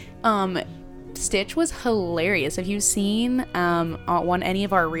 But Stitch was hilarious. If you've seen on any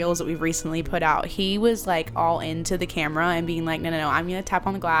of our reels that we've recently put out, he was like all into the camera and being like, no, I'm gonna tap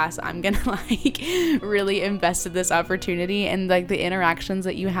on the glass, I'm gonna like really invest in this opportunity. And like the interactions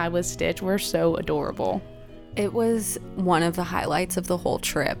that you had with Stitch were so adorable. It was one of the highlights of the whole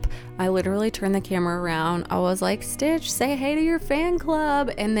trip. I literally turned the camera around. I was like, Stitch, say hey to your fan club.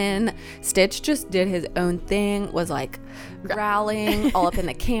 And then Stitch just did his own thing, was like growling all up in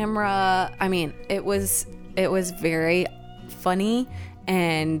the camera. I mean, it was very funny,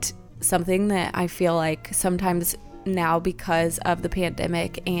 and something that I feel like sometimes now, because of the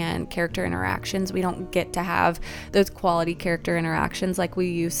pandemic and character interactions, we don't get to have those quality character interactions like we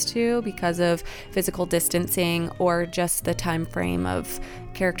used to because of physical distancing or just the time frame of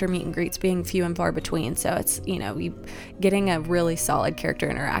character meet and greets being few and far between. So it's, getting a really solid character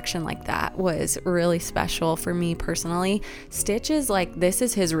interaction like that was really special for me personally. Stitch is like, this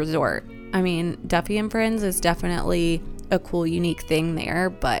is his resort. I mean, Duffy and Friends is definitely a cool, unique thing there,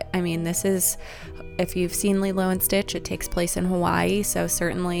 but I mean, this is, if you've seen Lilo and Stitch, it takes place in Hawaii, so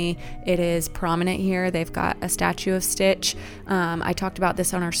certainly it is prominent here. They've got a statue of Stitch. I talked about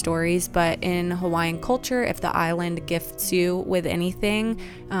this on our stories, but in Hawaiian culture, if the island gifts you with anything,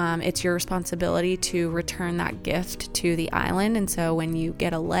 it's your responsibility to return that gift to the island. And so when you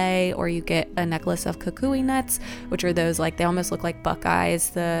get a lei or you get a necklace of kukui nuts, which are those, like, they almost look like buckeyes,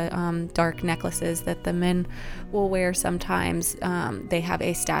 the dark necklaces that the men will wear sometimes, they have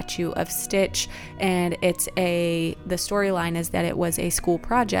a statue of Stitch. And the storyline is that it was a school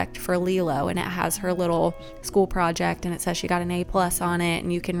project for Lilo, and it has her little school project, and it says she got an A+ on it,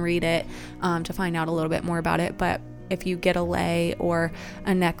 and you can read it to find out a little bit more about it. But if you get a lei or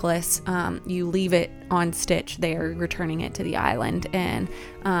a necklace, you leave it on Stitch. They are returning it to the island. And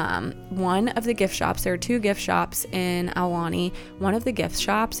one of the gift shops, there are 2 gift shops in Aulani. One of the gift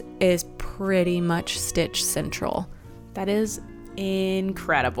shops is pretty much Stitch Central. That is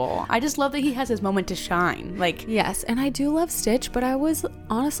incredible. I just love that he has his moment to shine. Like, yes, and I do love Stitch, but I was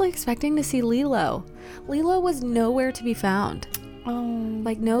honestly expecting to see Lilo. Lilo was nowhere to be found. oh,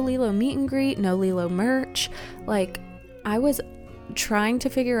 Like, no Lilo meet and greet, no Lilo merch. Like, I was trying to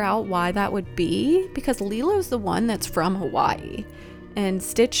figure out why that would be, because Lilo's the one that's from Hawaii, and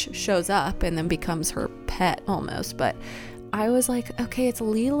Stitch shows up and then becomes her pet almost. But I was like, okay, it's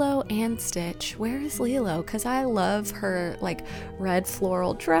Lilo and Stitch. Where is Lilo? Because I love her like red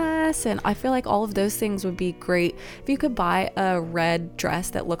floral dress, and I feel like all of those things would be great if you could buy a red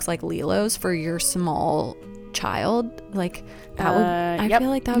dress that looks like Lilo's for your small child. Like, that would, I feel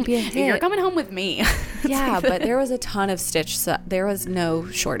like that would be a hit. You're coming home with me. Yeah, but there was a ton of Stitch. There was no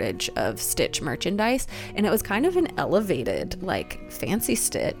shortage of Stitch merchandise, and it was kind of an elevated, like, fancy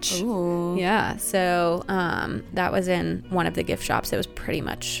Stitch. Ooh. Yeah, so that was in one of the gift shops. It was pretty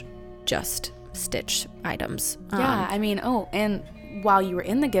much just Stitch items. Yeah, I mean, and while you were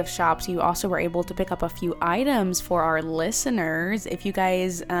in the gift shops, you also were able to pick up a few items for our listeners. If you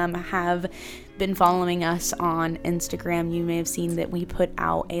guys have been following us on Instagram, you may have seen that we put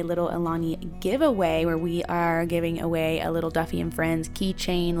out a little Aulani giveaway where we are giving away a little Duffy and Friends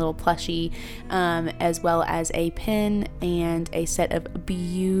keychain, little plushie, as well as a pin and a set of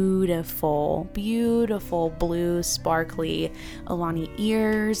beautiful blue sparkly Aulani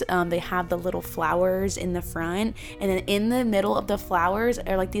ears. They have the little flowers in the front, and then in the middle of the flowers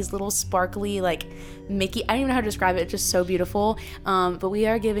are like these little sparkly, like Mickey, I don't even know how to describe it, it's just so beautiful. But we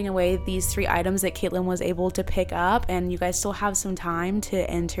are giving away these 3 items that Caitlin was able to pick up, and you guys still have some time to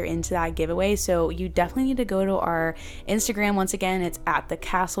enter into that giveaway, so you definitely need to go to our Instagram. Once again, it's at the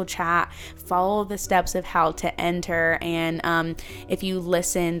Castle Chat. Follow the steps of how to enter, and if you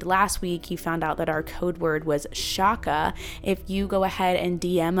listened last week, you found out that our code word was Shaka. If you go ahead and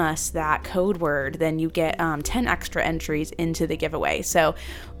DM us that code word, then you get 10 extra entries into the giveaway. So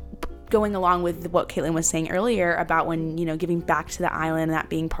going along with what Caitlin was saying earlier about when, giving back to the island, that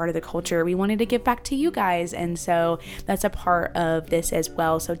being part of the culture, we wanted to give back to you guys. And so that's a part of this as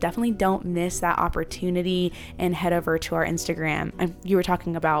well. So definitely don't miss that opportunity and head over to our Instagram. And you were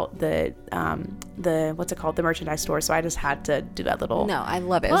talking about the what's it called? The merchandise store. So I just had to do that little I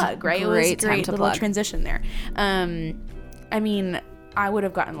love it. plug, right? It was a great little plug. transition there. I mean, I would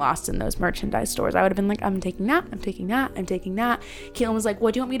have gotten lost in those merchandise stores. I would have been like, I'm taking that. Caitlin was like,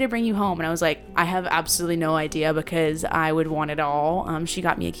 what do you want me to bring you home? And I was like, I have absolutely no idea, because I would want it all. She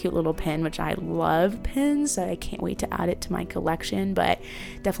got me a cute little pin, which I love pins, so I can't wait to add it to my collection. But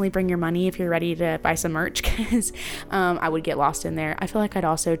definitely bring your money if you're ready to buy some merch, because I would get lost in there. I feel like I'd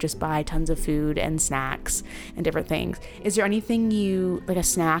also just buy tons of food and snacks and different things. Is there anything like a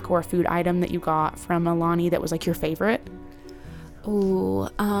snack or a food item that you got from Aulani that was like your favorite? Ooh,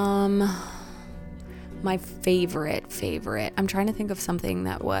 my favorite. I'm trying to think of something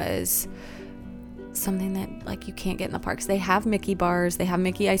that like you can't get in the parks. They have Mickey bars, they have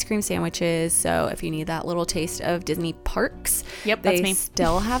Mickey ice cream sandwiches. So if you need that little taste of Disney parks, yep, that's they me.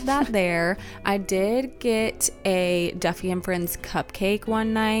 Still have that there. I did get a Duffy and Friends cupcake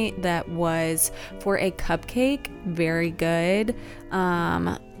one night that was, for a cupcake, very good.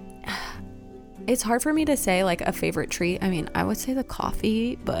 It's hard for me to say like a favorite treat. I mean, I would say the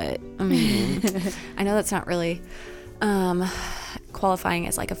coffee, but I mean, I know that's not really qualifying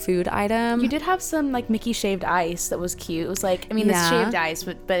as like a food item. You did have some like Mickey shaved ice that was cute. It was like, I mean, it's shaved ice,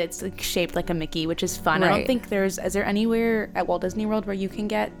 but it's like shaped like a Mickey, which is fun. Right. I don't think is there anywhere at Walt Disney World where you can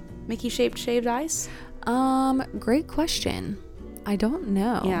get Mickey shaped shaved ice? Great question. I don't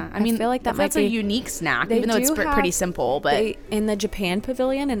know. Yeah, I mean, feel like that's a unique snack, even though it's pretty simple. But in the Japan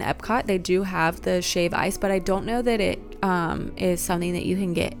Pavilion in Epcot, they do have the shave ice, but I don't know that it is something that you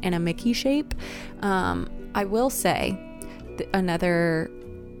can get in a Mickey shape. I will say, another,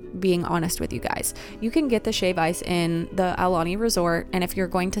 being honest with you guys, you can get the shave ice in the Aulani Resort, and if you're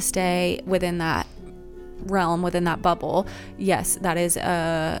going to stay within that realm, within that bubble, yes, that is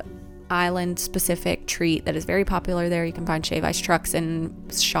a island specific treat that is very popular there. You can find shave ice trucks and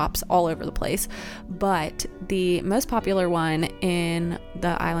shops all over the place, but the most popular one in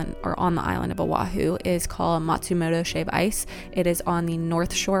the island, or on the island of Oahu, is called Matsumoto Shave Ice. It is on the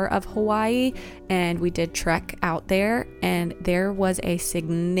north shore of Hawaii, and we did trek out there, and there was a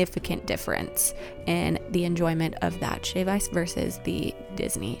significant difference in the enjoyment of that shave ice versus the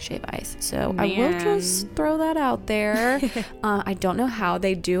Disney shave ice. So I will just throw that out there. I don't know how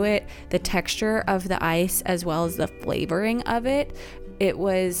they do it. The texture of the ice as well as the flavoring of it,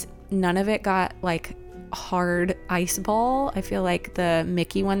 none of it got like hard ice ball. I feel like the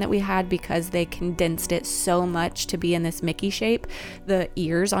Mickey one that we had, because they condensed it so much to be in this Mickey shape, the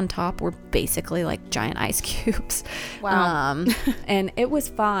ears on top were basically like giant ice cubes. Wow. And it was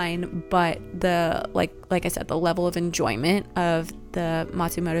fine, but the like I said, the level of enjoyment of the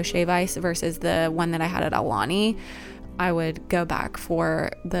Matsumoto shave ice versus the one that I had at Aulani, I would go back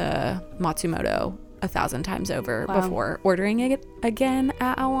for the Matsumoto 1,000 times over before ordering it again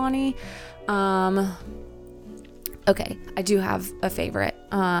at Aulani. Okay, I do have a favorite.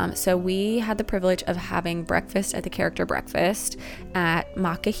 So we had the privilege of having breakfast at the character breakfast at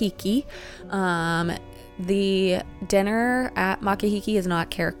Makahiki. The dinner at Makahiki is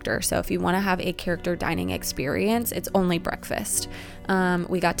not character, so if you want to have a character dining experience, it's only breakfast.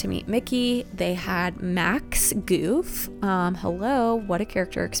 We got to meet Mickey. They had Max Goof. Hello, what a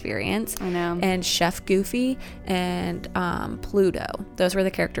character experience. I know. And Chef Goofy and Pluto. Those were the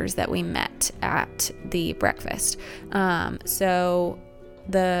characters that we met at the breakfast. So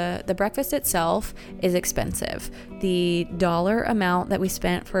the breakfast itself is expensive. The dollar amount that we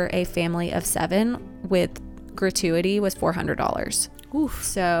spent for a family of 7 with gratuity was $400. Oof.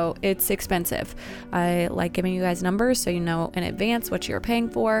 So it's expensive. I like giving you guys numbers so you know in advance what you're paying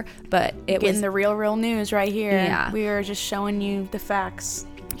for, but it was the real news right here. Yeah. We are just showing you the facts.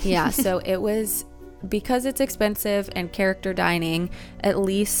 Yeah, so it was, because it's expensive and character dining, at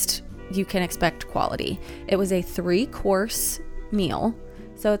least you can expect quality. It was a 3-course meal,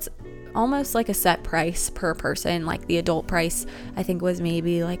 so it's almost like a set price per person. Like the adult price I think was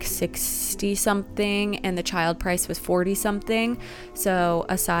maybe like 60 something and the child price was 40 something. So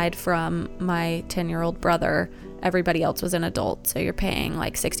aside from my 10-year-old brother, everybody else was an adult, so you're paying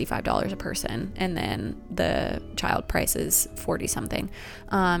like $65 a person, and then the child price is 40 something.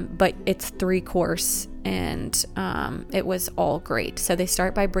 But it's 3-course, and it was all great. So they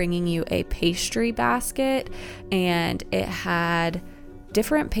start by bringing you a pastry basket, and it had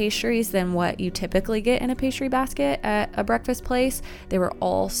different pastries than what you typically get in a pastry basket at a breakfast place. They were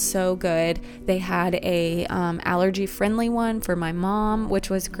all so good. They had a allergy friendly one for my mom, which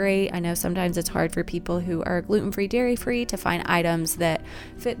was great. I know sometimes it's hard for people who are gluten-free, dairy-free to find items that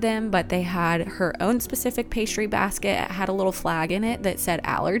fit them, but they had her own specific pastry basket. It had a little flag in it that said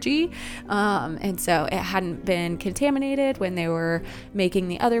allergy, and so it hadn't been contaminated when they were making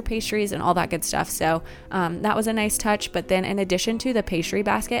the other pastries and all that good stuff. So that was a nice touch. But then in addition to the pastry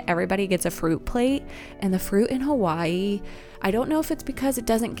basket, everybody gets a fruit plate, and the fruit in Hawaii, I don't know if it's because it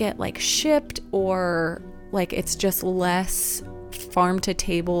doesn't get like shipped or like it's just less farm to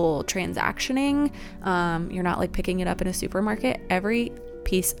table transactioning. You're not like picking it up in a supermarket. Every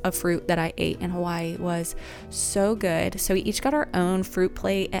piece of fruit that I ate in Hawaii was so good. So we each got our own fruit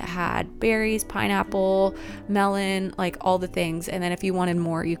plate. It had berries, pineapple, melon, like all the things. And then if you wanted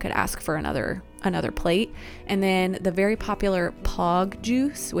more, you could ask for another plate. And then the very popular POG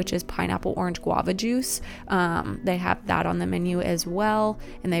juice, which is pineapple orange guava juice, they have that on the menu as well,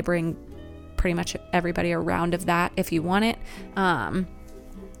 and they bring pretty much everybody a round of that if you want it.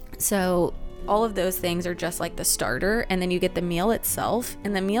 So all of those things are just like the starter, and then you get the meal itself.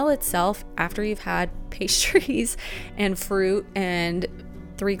 And the meal itself, after you've had pastries and fruit and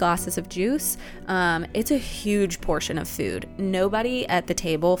 3 glasses of juice, it's a huge portion of food. Nobody at the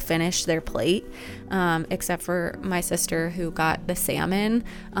table finished their plate, except for my sister, who got the salmon.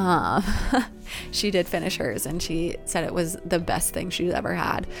 She did finish hers, and she said it was the best thing she's ever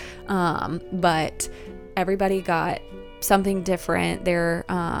had. But everybody got something different. There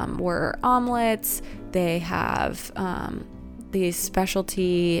were omelets. They have these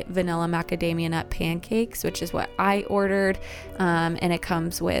specialty vanilla macadamia nut pancakes, which is what I ordered, and it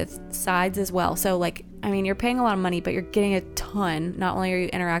comes with sides as well. So like, I mean, you're paying a lot of money, but you're getting a ton. Not only are you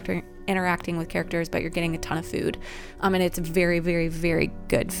interacting with characters, but you're getting a ton of food, and it's very, very, very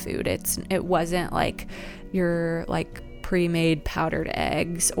good food. It wasn't like your like pre-made powdered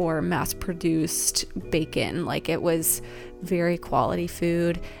eggs or mass-produced bacon. Like, it was very quality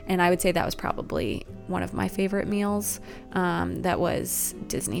food, and I would say that was probably one of my favorite meals that was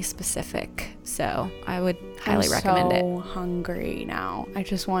Disney specific. So I would highly recommend it. I'm so hungry now. I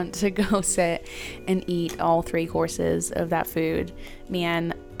just want to go sit and eat all 3 courses of that food.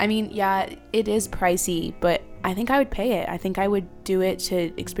 Man, I mean, yeah, it is pricey, but I think I would pay it. I think I would do it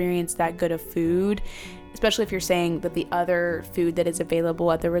to experience that good of food, especially if you're saying that the other food that is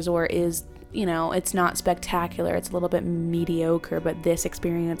available at the resort is, you know, it's not spectacular, it's a little bit mediocre, but this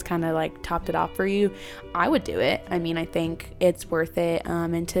experience kind of like topped it off for you. I would do it. I mean, I think it's worth it,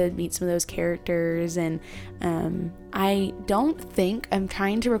 and to meet some of those characters. And I don't think, I'm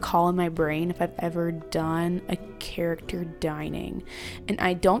trying to recall in my brain if I've ever done a character dining, and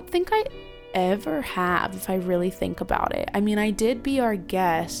I don't think ever have, if I really think about it. I mean, I did Be Our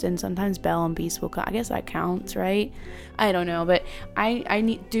Guest, and sometimes Belle and Beast will come. I guess that counts, right? I don't know, but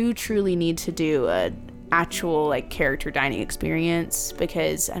I do truly need to do a actual like character dining experience,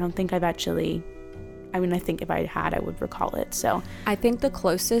 because I don't think I've actually, I mean, I think if I had, I would recall it. So I think the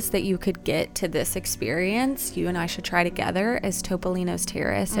closest that you could get to this experience, you and I should try together, is Topolino's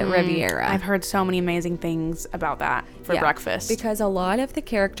Terrace at Riviera. I've heard so many amazing things about that for breakfast. Because a lot of the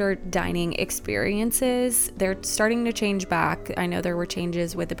character dining experiences, they're starting to change back. I know there were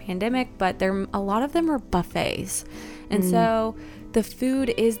changes with the pandemic, but a lot of them are buffets. And so the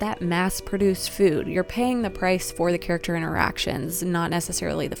food is that mass-produced food. You're paying the price for the character interactions, not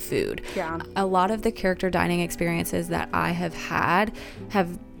necessarily the food. Yeah. A lot of the character dining experiences that I have had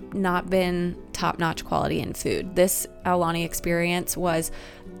have not been top-notch quality in food. This Aulani experience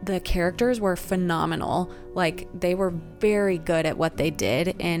the characters were phenomenal. Like, they were very good at what they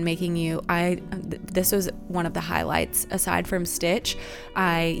did and making you, this was one of the highlights. Aside from Stitch,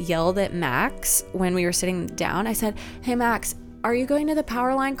 I yelled at Max when we were sitting down. I said, "Hey Max, are you going to the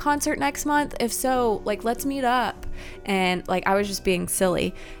Powerline concert next month? If so, like, let's meet up." And like, I was just being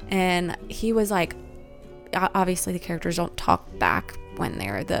silly. And he was like, obviously the characters don't talk back when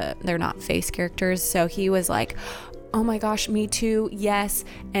they're not face characters. So he was like, "Oh my gosh, me too, yes."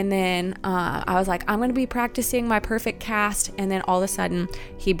 And then I was like, "I'm going to be practicing my perfect cast." And then all of a sudden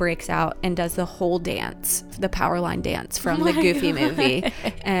he breaks out and does the whole dance, the Powerline dance from the Goofy movie.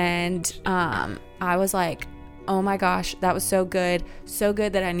 And I was like, "Oh my gosh, that was so good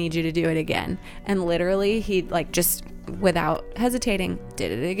that I need you to do it again." And literally he like just without hesitating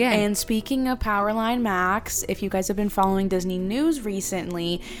did it again. And speaking of Powerline Max, if you guys have been following Disney news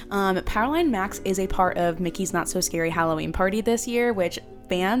recently, Powerline Max is a part of Mickey's Not So Scary Halloween Party this year, which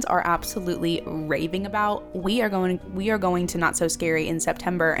fans are absolutely raving about. We are going to Not So Scary in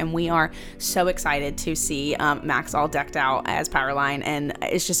September, and we are so excited to see Max all decked out as Powerline, and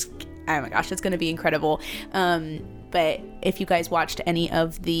it's just, oh my gosh, it's going to be incredible. But if you guys watched any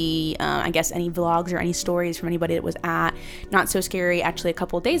of the, I guess any vlogs or any stories from anybody that was at Not So Scary actually a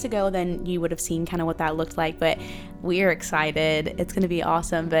couple of days ago, then you would have seen kind of what that looked like. But we're excited. It's going to be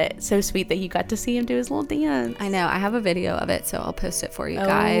awesome. But so sweet that you got to see him do his little dance. I know. I have a video of it, so I'll post it for you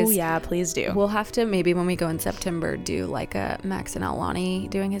guys. Oh, yeah, please do. We'll have to, maybe when we go in September, do like a Max and Aulani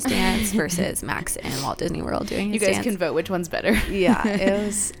doing his dance versus Max and Walt Disney World doing his dance. You guys can vote which one's better. Yeah, it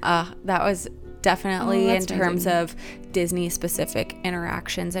was, that was definitely in terms of Disney specific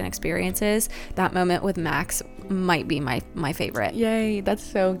interactions and experiences, that moment with Max might be my favorite. Yay, that's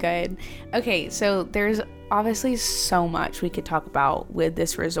so good. Okay, so there's obviously so much we could talk about with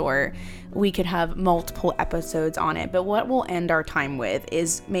this resort. We could have multiple episodes on it, but what we'll end our time with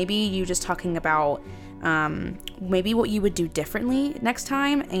is maybe you just talking about maybe what you would do differently next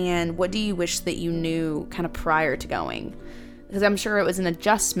time, and what do you wish that you knew kind of prior to going. Because I'm sure it was an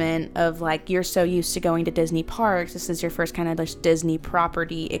adjustment of like, you're so used to going to Disney parks. This is your first kind of like Disney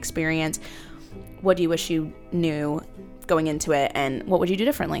property experience. What do you wish you knew going into it, and what would you do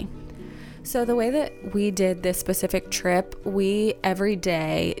differently? So the way that we did this specific trip, we every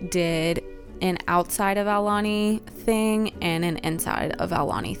day did an outside of Aulani thing and an inside of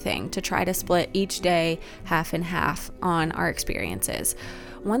Aulani thing to try to split each day half and half on our experiences.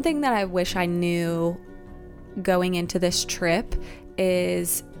 One thing that I wish I knew going into this trip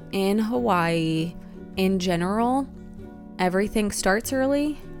is, in Hawaii in general, everything starts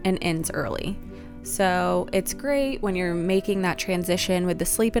early and ends early. So it's great when you're making that transition with the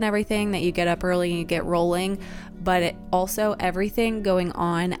sleep and everything, that you get up early and you get rolling, but it also, everything going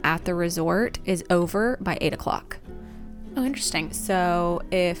on at the resort is over by 8 o'clock. Oh, interesting. So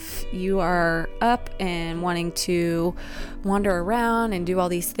if you are up and wanting to wander around and do all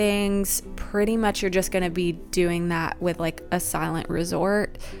these things, pretty much you're just going to be doing that with like a silent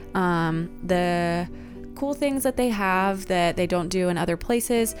resort. The cool things that they have that they don't do in other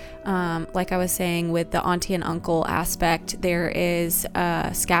places, like I was saying with the auntie and uncle aspect, there is a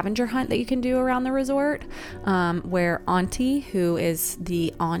scavenger hunt that you can do around the resort, where auntie, who is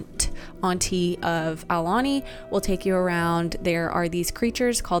the auntie of Aulani, will take you around. There are these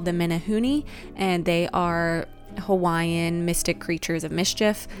creatures called the Menehune, and they are Hawaiian mystic creatures of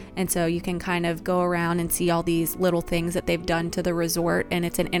mischief, and so you can kind of go around and see all these little things that they've done to the resort, and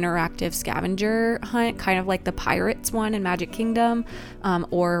it's an interactive scavenger hunt, kind of like the Pirates one in Magic Kingdom,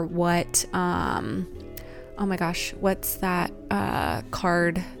 or what oh my gosh, what's that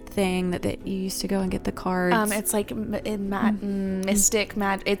card thing that you used to go and get the cards? It's like mystic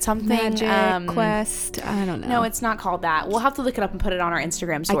it's something Magic Quest, I don't know. No, it's not called that. We'll have to look it up and put it on our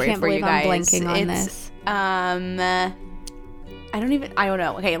Instagram story for you guys. I can't believe I'm blanking on this. I don't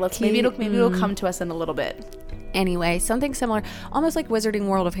know. Okay, maybe it'll come to us in a little bit. Anyway, something similar, almost like Wizarding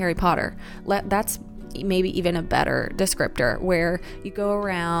World of Harry Potter. That's maybe even a better descriptor, where you go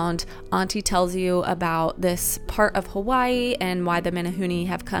around, Auntie tells you about this part of Hawaii and why the Menehune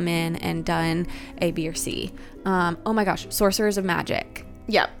have come in and done A, B, or C. Oh my gosh, Sorcerers of Magic.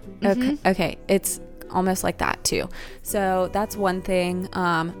 Yep. Mm-hmm. Okay, it's almost like that too. So that's one thing.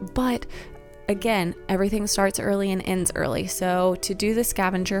 But again, everything starts early and ends early. So to do the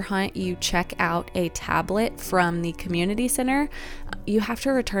scavenger hunt, you check out a tablet from the community center. You have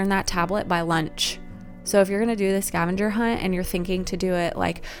to return that tablet by lunch. So if you're going to do the scavenger hunt and you're thinking to do it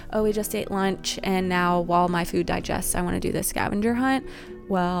like, oh, we just ate lunch and now while my food digests, I want to do the scavenger hunt.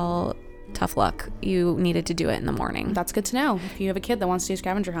 Well, tough luck. You needed to do it in the morning. That's good to know. If you have a kid that wants to do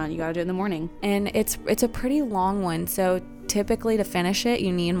scavenger hunt, you got to do it in the morning. And it's a pretty long one. So typically to finish it,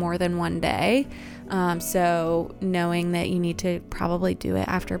 you need more than one day. So knowing that you need to probably do it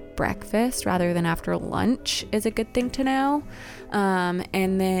after breakfast rather than after lunch is a good thing to know.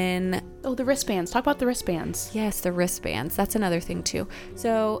 And then... Oh, the wristbands. Talk about the wristbands. Yes, the wristbands. That's another thing too.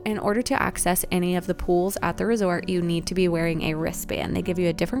 So in order to access any of the pools at the resort, you need to be wearing a wristband. They give you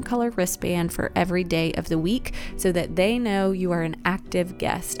a different color wristband for every day of the week so that they know you are an active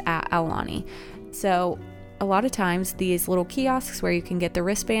guest at Aulani. So a lot of times these little kiosks where you can get the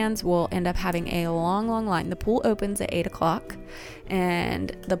wristbands will end up having a long line. The pool opens at 8 o'clock and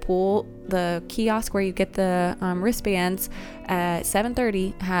the kiosk where you get the wristbands at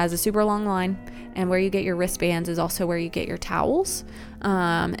 7:30 has a super long line, and where you get your wristbands is also where you get your towels.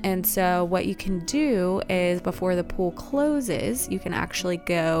 And so what you can do is before the pool closes, you can actually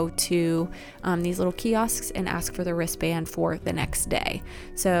go to these little kiosks and ask for the wristband for the next day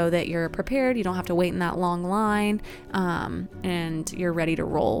so that you're prepared. You don't have to wait in that long line, and you're ready to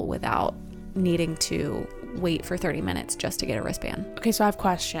roll without needing to wait for 30 minutes just to get a wristband. Okay, so I have a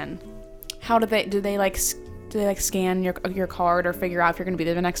question. How do they scan your card or figure out if you're going to be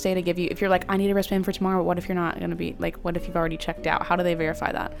there the next day to give you, if you're like, I need a wristband for tomorrow, what if you're not going to be, like, what if you've already checked out? How do they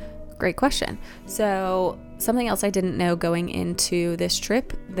verify that? Great question. So something else I didn't know going into this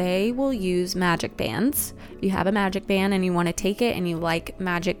trip, they will use magic bands. If you have a magic band and you want to take it and you like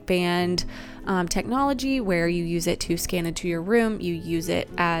magic band technology where you use it to scan into your room, you use it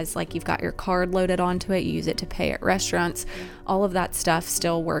as like you've got your card loaded onto it, you use it to pay at restaurants, all of that stuff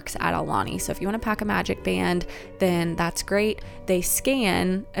still works at Aulani. So if you want to pack a magic band, then that's great. They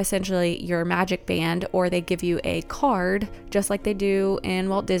scan essentially your magic band, or they give you a card just like they do in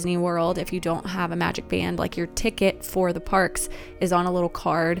Walt Disney World. If you don't have a magic band, like your ticket for the parks is on a little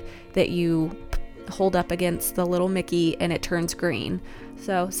card that you hold up against the little Mickey and it turns green.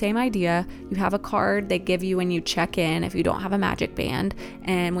 So same idea, you have a card they give you when you check in if you don't have a magic band,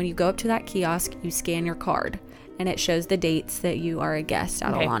 and when you go up to that kiosk, you scan your card and it shows the dates that you are a guest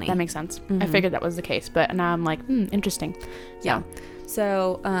at Aulani. That makes sense. Mm-hmm. I figured that was the case, but now I'm like, interesting. Yeah.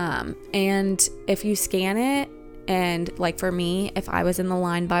 So, and if you scan it, and like for me, if I was in the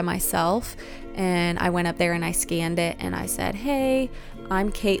line by myself and I went up there and I scanned it and I said, hey,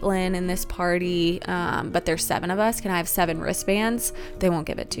 I'm Caitlin in this party, but there's 7 of us. Can I have 7 wristbands? They won't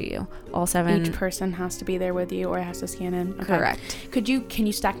give it to you. All 7. Each person has to be there with you or has to scan in. Okay. Correct. Can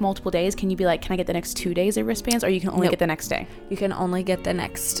you stack multiple days? Can you be like, can I get the next 2 days of wristbands, or you can only get the next day? You can only get the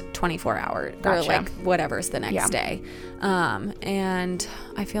next 24 hours. Gotcha. Or like whatever's the next day. And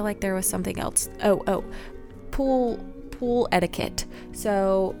I feel like there was something else. Pool etiquette.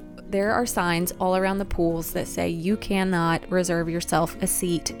 So there are signs all around the pools that say you cannot reserve yourself a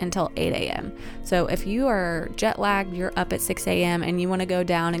seat until 8 a.m. So if you are jet lagged, you're up at 6 a.m. and you want to go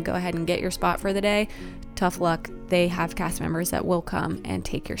down and go ahead and get your spot for the day, tough luck. They have cast members that will come and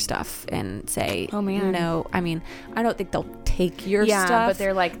take your stuff and say, oh man, no. I mean, I don't think they'll take your stuff. Yeah, but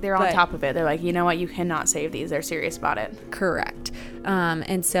they're on top of it. They're like, you know what, you cannot save these. They're serious about it. Correct.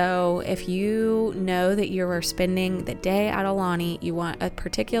 And so if you know that you are spending the day at Aulani, you want a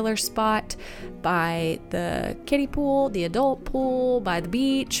particular spot by the kiddie pool, the adult pool, by the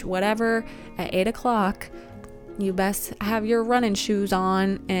beach, whatever, at 8 o'clock, you best have your running shoes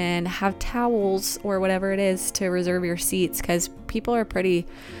on and have towels or whatever it is to reserve your seats, because people are pretty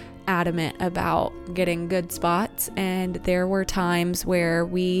adamant about getting good spots. And there were times where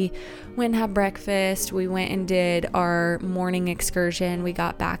we went and had breakfast, we went and did our morning excursion, we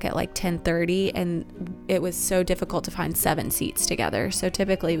got back at like 10:30, and it was so difficult to find 7 seats together. So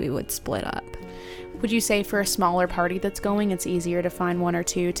typically we would split up. Would you say for a smaller party that's going, it's easier to find 1 or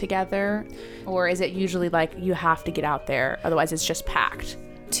 2 together? Or is it usually like you have to get out there, otherwise it's just packed?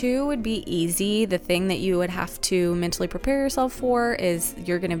 2 would be easy. The thing that you would have to mentally prepare yourself for is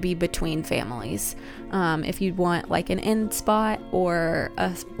you're going to be between families. If you want like an end spot or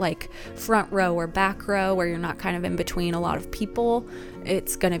a like front row or back row where you're not kind of in between a lot of people,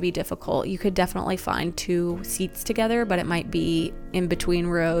 it's going to be difficult. You could definitely find 2 seats together, but it might be in between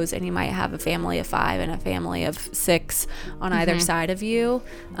rows, and you might have a family of 5 and a family of 6 on either side of you.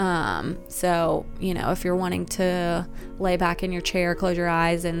 So, you know, if you're wanting to lay back in your chair, close your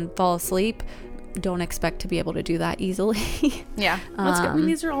eyes and fall asleep, don't expect to be able to do that easily. Yeah. That's good. I mean,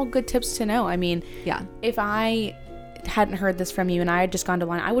 these are all good tips to know. I mean, yeah. If I hadn't heard this from you and I had just gone to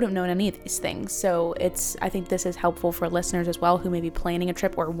Aulani, I wouldn't have known any of these things. So I think this is helpful for listeners as well who may be planning a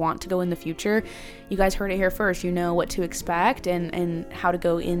trip or want to go in the future. You guys heard it here first. You know what to expect and how to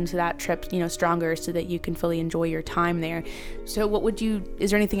go into that trip, you know, stronger so that you can fully enjoy your time there. So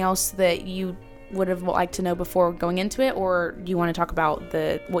is there anything else that you would have liked to know before going into it, or do you want to talk about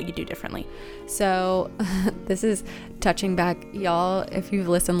what you do differently? So this is touching back, y'all. If you've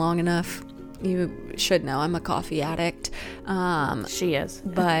listened long enough, you should know I'm a coffee addict. She is,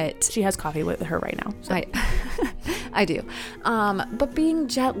 but she has coffee with her right now. So. I do. But being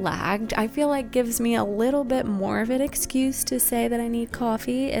jet lagged, I feel like gives me a little bit more of an excuse to say that I need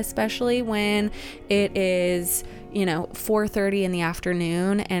coffee, especially when it is, you know, 4:30 in the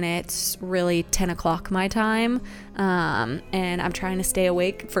afternoon and it's really 10 o'clock my time. And I'm trying to stay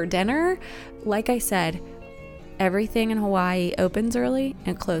awake for dinner. Like I said, everything in Hawaii opens early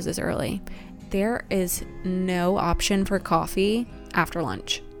and closes early. There is no option for coffee after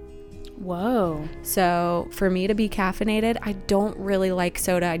lunch. Whoa. So for me to be caffeinated, I don't really like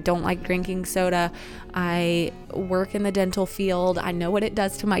soda. I don't like drinking soda. I work in the dental field. I know what it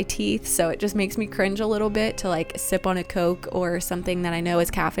does to my teeth. So it just makes me cringe a little bit to like sip on a Coke or something that I know is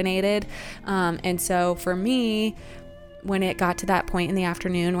caffeinated. And so for me, when it got to that point in the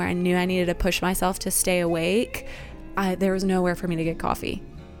afternoon where I knew I needed to push myself to stay awake, there was nowhere for me to get coffee.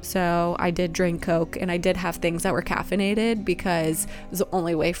 So I did drink Coke, and I did have things that were caffeinated because it was the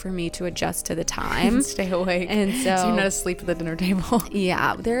only way for me to adjust to the time. Stay awake. And so you're not asleep at the dinner table.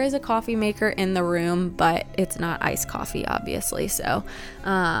 Yeah, there is a coffee maker in the room, but it's not iced coffee, obviously. So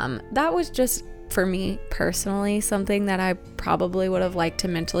that was just, for me personally, something that I probably would have liked to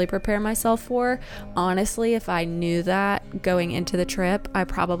mentally prepare myself for. Honestly, if I knew that going into the trip, I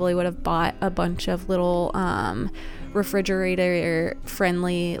probably would have bought a bunch of little refrigerator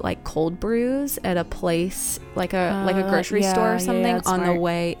friendly like cold brews at a place like a grocery store or something on smart. The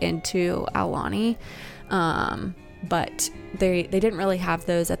way into Aulani. But they didn't really have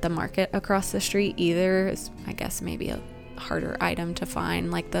those at the market across the street either. It's, I guess maybe a harder item to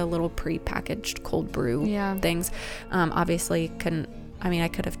find, like the little pre-packaged cold brew things. Obviously I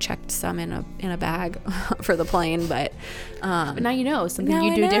could have checked some in a bag for the plane, but now you know something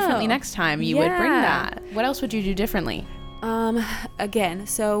you do differently next time. You would bring that. What else would you do differently? Again,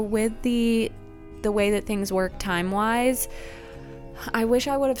 so with the way that things work time-wise, I wish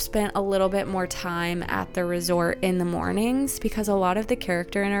I would have spent a little bit more time at the resort in the mornings, because a lot of the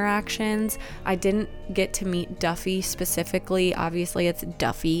character interactions, I didn't get to meet Duffy specifically. Obviously, it's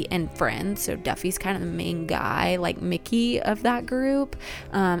Duffy and friends, so Duffy's kind of the main guy, like Mickey of that group.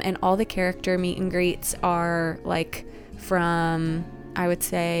 And all the character meet and greets are like from, I would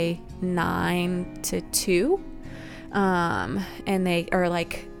say, 9 to 2. And they are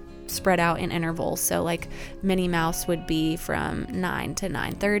like spread out in intervals. So like Minnie Mouse would be from 9 to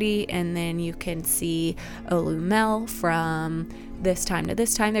 9:30, and then you can see Olu from this time to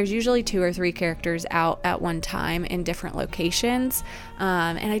this time. There's usually 2 or 3 characters out at one time in different locations.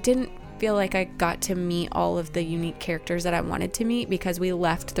 And I didn't feel like I got to meet all of the unique characters that I wanted to meet because we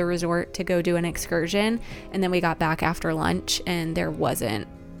left the resort to go do an excursion, and then we got back after lunch and there wasn't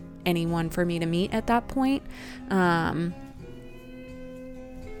anyone for me to meet at that point.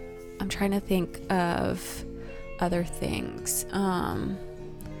 I'm trying to think of other things.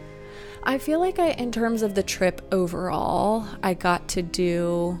 I feel like in terms of the trip overall, I got to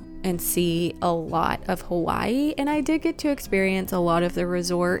do and see a lot of Hawaii, and I did get to experience a lot of the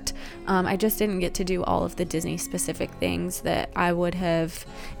resort. I just didn't get to do all of the Disney specific things that I would have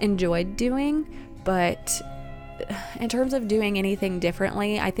enjoyed doing, but in terms of doing anything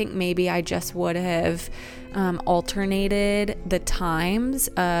differently, I think maybe I just would have alternated the times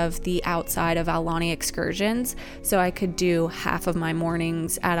of the outside of Aulani excursions, so I could do half of my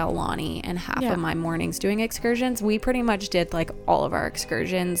mornings at Aulani and half of my mornings doing excursions. We pretty much did like all of our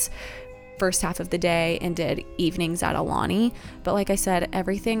excursions first half of the day and did evenings at Aulani, but like I said,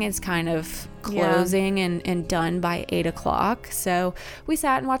 everything is kind of closing and done by 8 o'clock. So we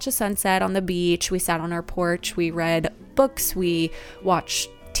sat and watched the sunset on the beach. We sat on our porch. We read books. We watched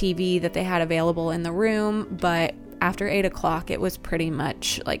TV that they had available in the room, but after 8 o'clock, it was pretty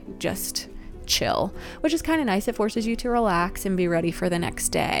much like just chill, which is kind of nice. It forces you to relax and be ready for the next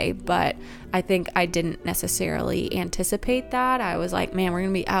day. But I think I didn't necessarily anticipate that. I was like, man, we're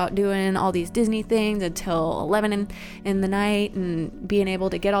gonna be out doing all these Disney things until 11 in the night and being able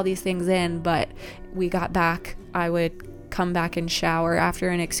to get all these things in. But we got back, I would come back and shower after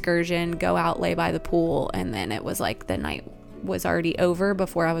an excursion, go out, lay by the pool, and then it was like the night was already over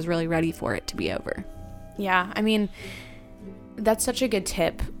before I was really ready for it to be over. Yeah, I mean, that's such a good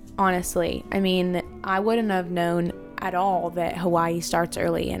tip, honestly. I mean, I wouldn't have known at all that Hawaii starts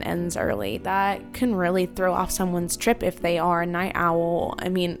early and ends early. That can really throw off someone's trip if they are a night owl. I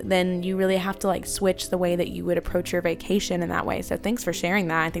mean, then you really have to like switch the way that you would approach your vacation in that way. So thanks for sharing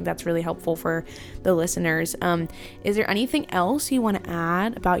that. I think that's really helpful for the listeners. Is there anything else you want to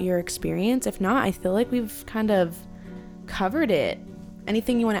add about your experience? If not, I feel like we've kind of covered it.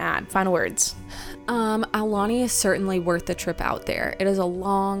 Anything you want to add? Final words. Aulani is certainly worth the trip out there. It is a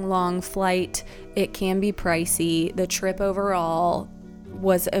long flight. It can be pricey. The trip overall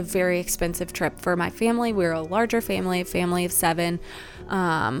was a very expensive trip for my family. We're a larger family, a family of 7.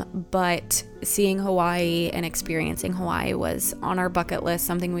 But seeing Hawaii and experiencing Hawaii was on our bucket list,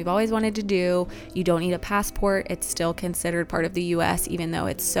 something we've always wanted to do. You don't need a passport. It's still considered part of the US, even though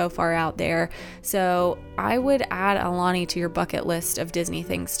it's so far out there. So I would add Aulani to your bucket list of Disney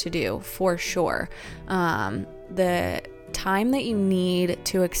things to do for sure. The time that you need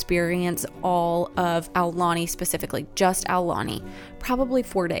to experience all of Aulani, specifically just Aulani, probably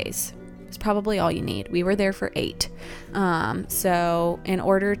 4 days. It's probably all you need. We were there for 8. So in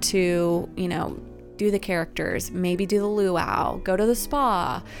order to, do the characters, maybe do the luau, go to the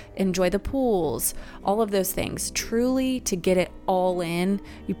spa, enjoy the pools, all of those things, truly to get it all in,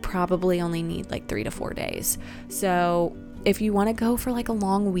 you probably only need like 3 to 4 days. So if you want to go for like a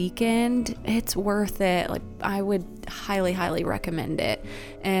long weekend, it's worth it. Like I would highly recommend it.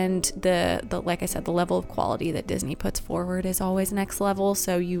 And the like I said, the level of quality that Disney puts forward is always next level.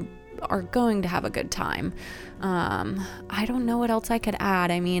 So you are going to have a good time. I don't know what else I could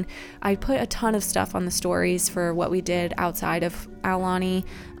add. I mean, I put a ton of stuff on the stories for what we did outside of Aulani.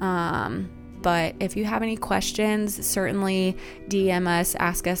 But if you have any questions, certainly DM us,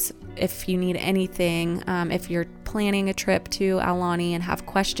 ask us if you need anything. If you're planning a trip to Aulani and have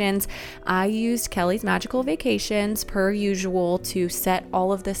questions, I used Kelly's Magical Vacations per usual to set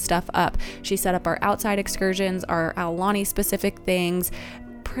all of this stuff up. She set up our outside excursions, our Aulani specific things,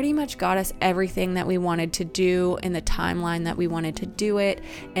 pretty much got us everything that we wanted to do in the timeline that we wanted to do it.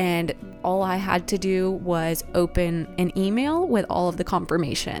 And all I had to do was open an email with all of the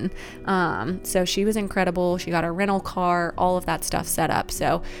confirmation. So she was incredible. She got a rental car, all of that stuff set up.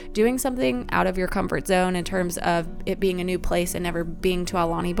 So doing something out of your comfort zone in terms of it being a new place and never being to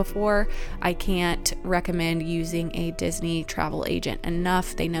Aulani before, I can't recommend using a Disney travel agent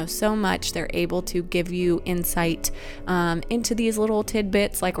enough. They know so much. They're able to give you insight into these little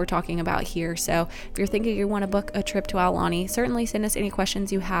tidbits like we're talking about here. So if you're thinking you want to book a trip to Aulani, certainly send us any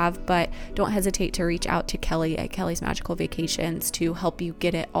questions you have, but don't hesitate to reach out to Kelly at Kelly's Magical Vacations to help you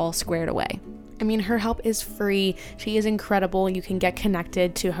get it all squared away. I mean, her help is free. She is incredible. You can get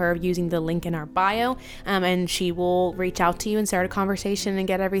connected to her using the link in our bio, and she will reach out to you and start a conversation and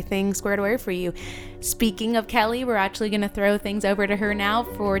get everything squared away for you. Speaking of Kelly, we're actually going to throw things over to her now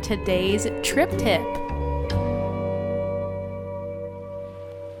for today's trip tip.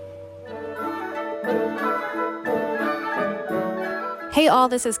 Hey all,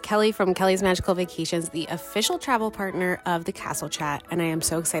 this is Kelly from Kelly's Magical Vacations, the official travel partner of the Castle Chat, and I am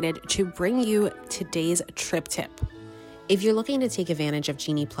so excited to bring you today's trip tip. If you're looking to take advantage of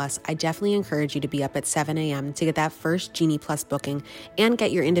Genie Plus, I definitely encourage you to be up at 7 a.m. to get that first Genie Plus booking and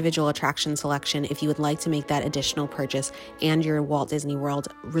get your individual attraction selection if you would like to make that additional purchase and you're a Walt Disney World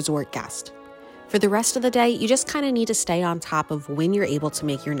resort guest. For the rest of the day, you just kind of need to stay on top of when you're able to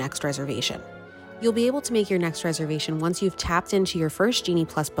make your next reservation. You'll be able to make your next reservation once you've tapped into your first Genie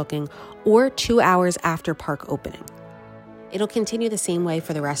Plus booking or 2 hours after park opening. It'll continue the same way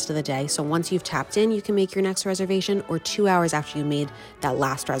for the rest of the day, so once you've tapped in, you can make your next reservation or 2 hours after you made that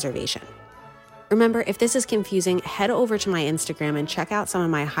last reservation. Remember, if this is confusing, head over to my Instagram and check out some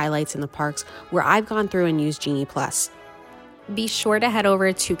of my highlights in the parks where I've gone through and used Genie Plus. Be sure to head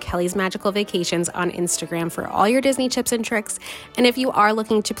over to Kelly's Magical Vacations on Instagram for all your Disney tips and tricks. And if you are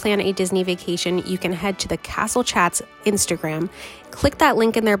looking to plan a Disney vacation, you can head to the Castle Chat's Instagram, click that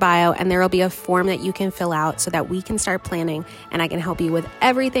link in their bio, and there will be a form that you can fill out so that we can start planning. And I can help you with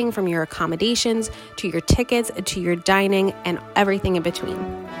everything from your accommodations to your tickets to your dining and everything in between.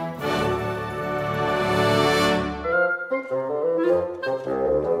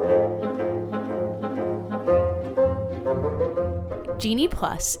 Genie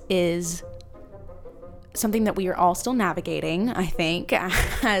Plus is something that we are all still navigating, I think,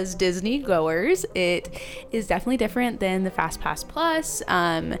 as Disney goers. It is definitely different than the FastPass Plus.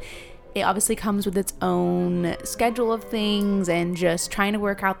 It obviously comes with its own schedule of things and just trying to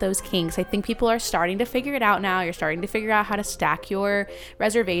work out those kinks. I think people are starting to figure it out now. You're starting to figure out how to stack your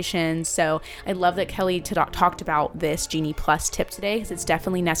reservations. So I love that Kelly talked about this Genie Plus tip today, because it's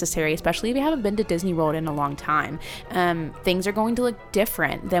definitely necessary, especially if you haven't been to Disney World in a long time. Things are going to look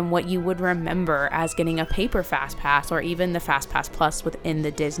different than what you would remember as getting a paper Fast Pass or even the Fast Pass Plus within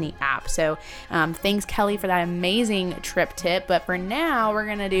the Disney app. So thanks, Kelly, for that amazing trip tip. But for now, we're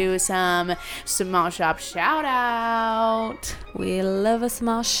going to do some small shop shout out. We love a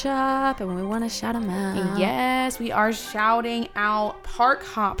small shop and we want to shout them out. Yes, we are shouting out Park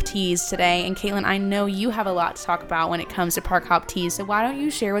Hop Teas today. And Caitlin, I know you have a lot to talk about when it comes to Park Hop Teas. So why don't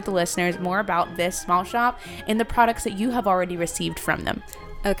you share with the listeners more about this small shop and the products that you have already received from them?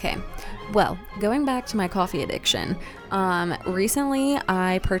 Okay, well, going back to my coffee addiction, recently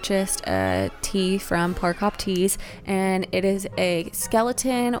I purchased a tea from Park Hop Teas, and it is a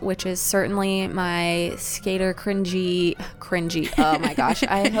skeleton, which is certainly my skater cringy, oh my gosh,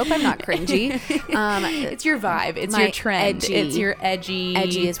 I hope I'm not cringy. It's your vibe, it's your trend, it's your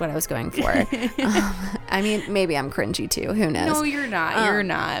edgy is what I was going for. I mean, maybe I'm cringy too, who knows? No, you're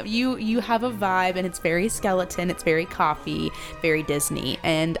not. You have a vibe, and it's very skeleton, it's very coffee, very Disney.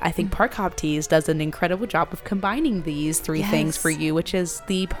 And I think Park Hop Teas does an incredible job of combining these three things for you, which is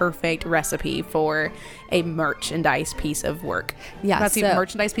the perfect recipe for a merchandise piece of work. Yeah, that's a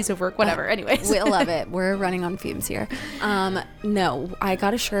merchandise piece of work, whatever. Anyways, we love it. We're running on fumes here. No, I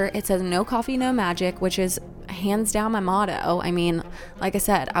got a shirt. It says "No coffee, no magic," which is hands down my motto. I mean, like I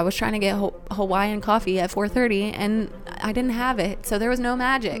said, I was trying to get Hawaiian coffee at 4:30 and I didn't have it, so there was no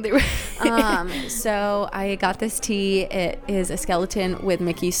magic. So I got this tea. It is a skeleton with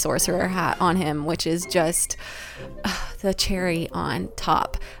Mickey's sorcerer hat on him, which is just the cherry on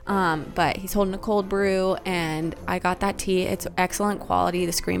top. But he's holding a cold brew, and I got that tea. It's excellent quality.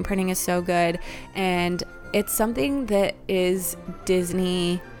 The screen printing is so good, and it's something that is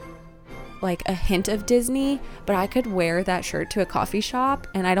Disney, like a hint of Disney, but I could wear that shirt to a coffee shop,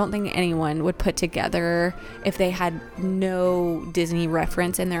 and I don't think anyone would put together, if they had no Disney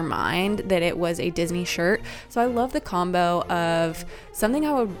reference in their mind, that it was a Disney shirt. So I love the combo of something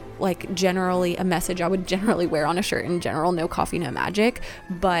I would a message I would generally wear on a shirt in general, no coffee, no magic,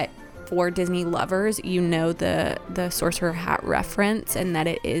 but for Disney lovers, you know the sorcerer hat reference and that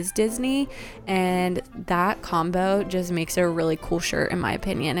it is Disney, and that combo just makes it a really cool shirt in my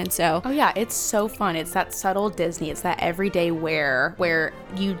opinion. And so it's so fun. It's that subtle Disney, it's that everyday wear where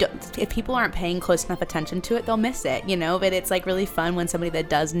you don't, if people aren't paying close enough attention to it, they'll miss it, but it's like really fun when somebody that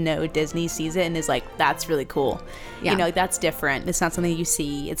does know Disney sees it and is like, that's really cool. That's different. It's not something you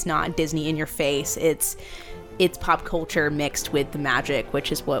see. It's not Disney in your face. It's pop culture mixed with the magic,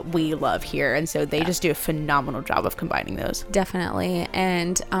 which is what we love here. And so they just do a phenomenal job of combining those. Definitely.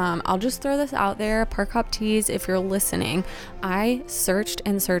 And I'll just throw this out there. Park Hop Teas, if you're listening, I searched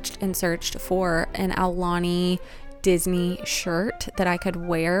and searched and searched for an Aulani Disney shirt that I could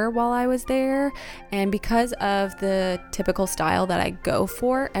wear while I was there, and because of the typical style that I go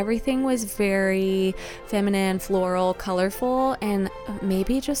for, everything was very feminine, floral, colorful, and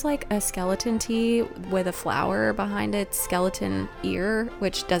maybe just like a skeleton tee with a flower behind its skeleton ear,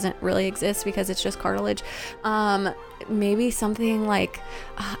 which doesn't really exist because it's just cartilage. Maybe something like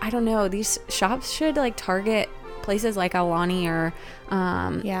I don't know, these shops should target places like Aulani or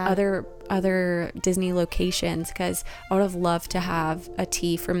other Disney locations, because I would have loved to have a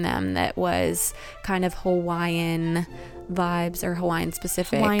tea from them that was kind of Hawaiian vibes or Hawaiian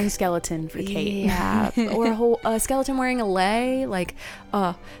specific. Hawaiian skeleton for Cait. Yeah. Or a skeleton wearing a lei,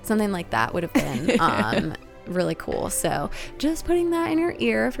 something like that would have been really cool. So just putting that in your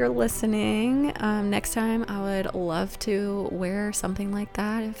ear if you're listening. Next time I would love to wear something like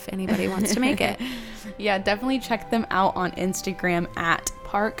that if anybody wants to make it. Yeah, definitely check them out on Instagram at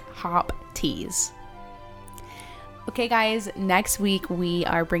Park Hop Teas. Okay guys, next week we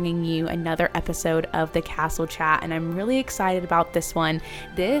are bringing you another episode of the Castle Chat, and I'm really excited about this one.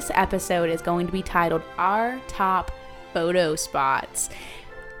 This episode is going to be titled Our Top Photo Spots.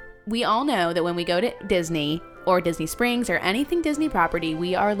 We all know that when we go to Disney, or Disney Springs or anything Disney property,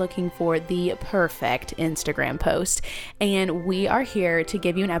 we are looking for the perfect Instagram post. And we are here to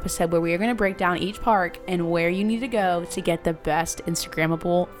give you an episode where we are going to break down each park and where you need to go to get the best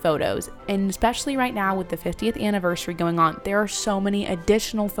Instagrammable photos. And especially right now with the 50th anniversary going on, there are so many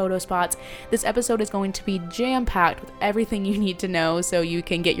additional photo spots. This episode is going to be jam-packed with everything you need to know so you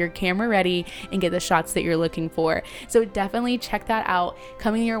can get your camera ready and get the shots that you're looking for. So definitely check that out,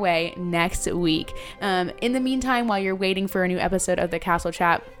 coming your way next week. In the meantime, while you're waiting for a new episode of The Castle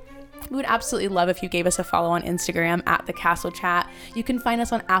Chat, we would absolutely love if you gave us a follow on Instagram at The Castle Chat. You can find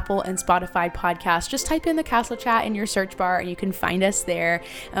us on Apple and Spotify podcasts. Just type in The Castle Chat in your search bar and you can find us there.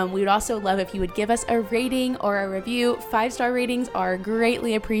 We would also love if you would give us a rating or a review. 5-star ratings are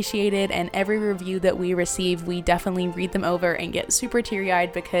greatly appreciated, and every review that we receive, we definitely read them over and get super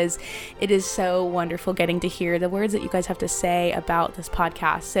teary-eyed because it is so wonderful getting to hear the words that you guys have to say about this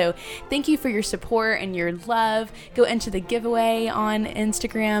podcast. So thank you for your support and your love. Go into the giveaway on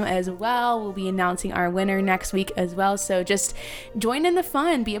Instagram as well. We'll be announcing our winner next week as well. So just join in the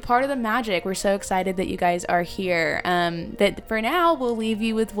fun, be a part of the magic. We're so excited that you guys are here. That for now, we'll leave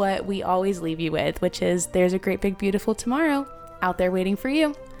you with what we always leave you with, which is there's a great big beautiful tomorrow out there waiting for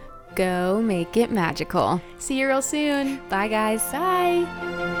you. Go make it magical. See you real soon. Bye, guys.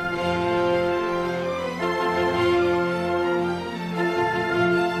 Bye.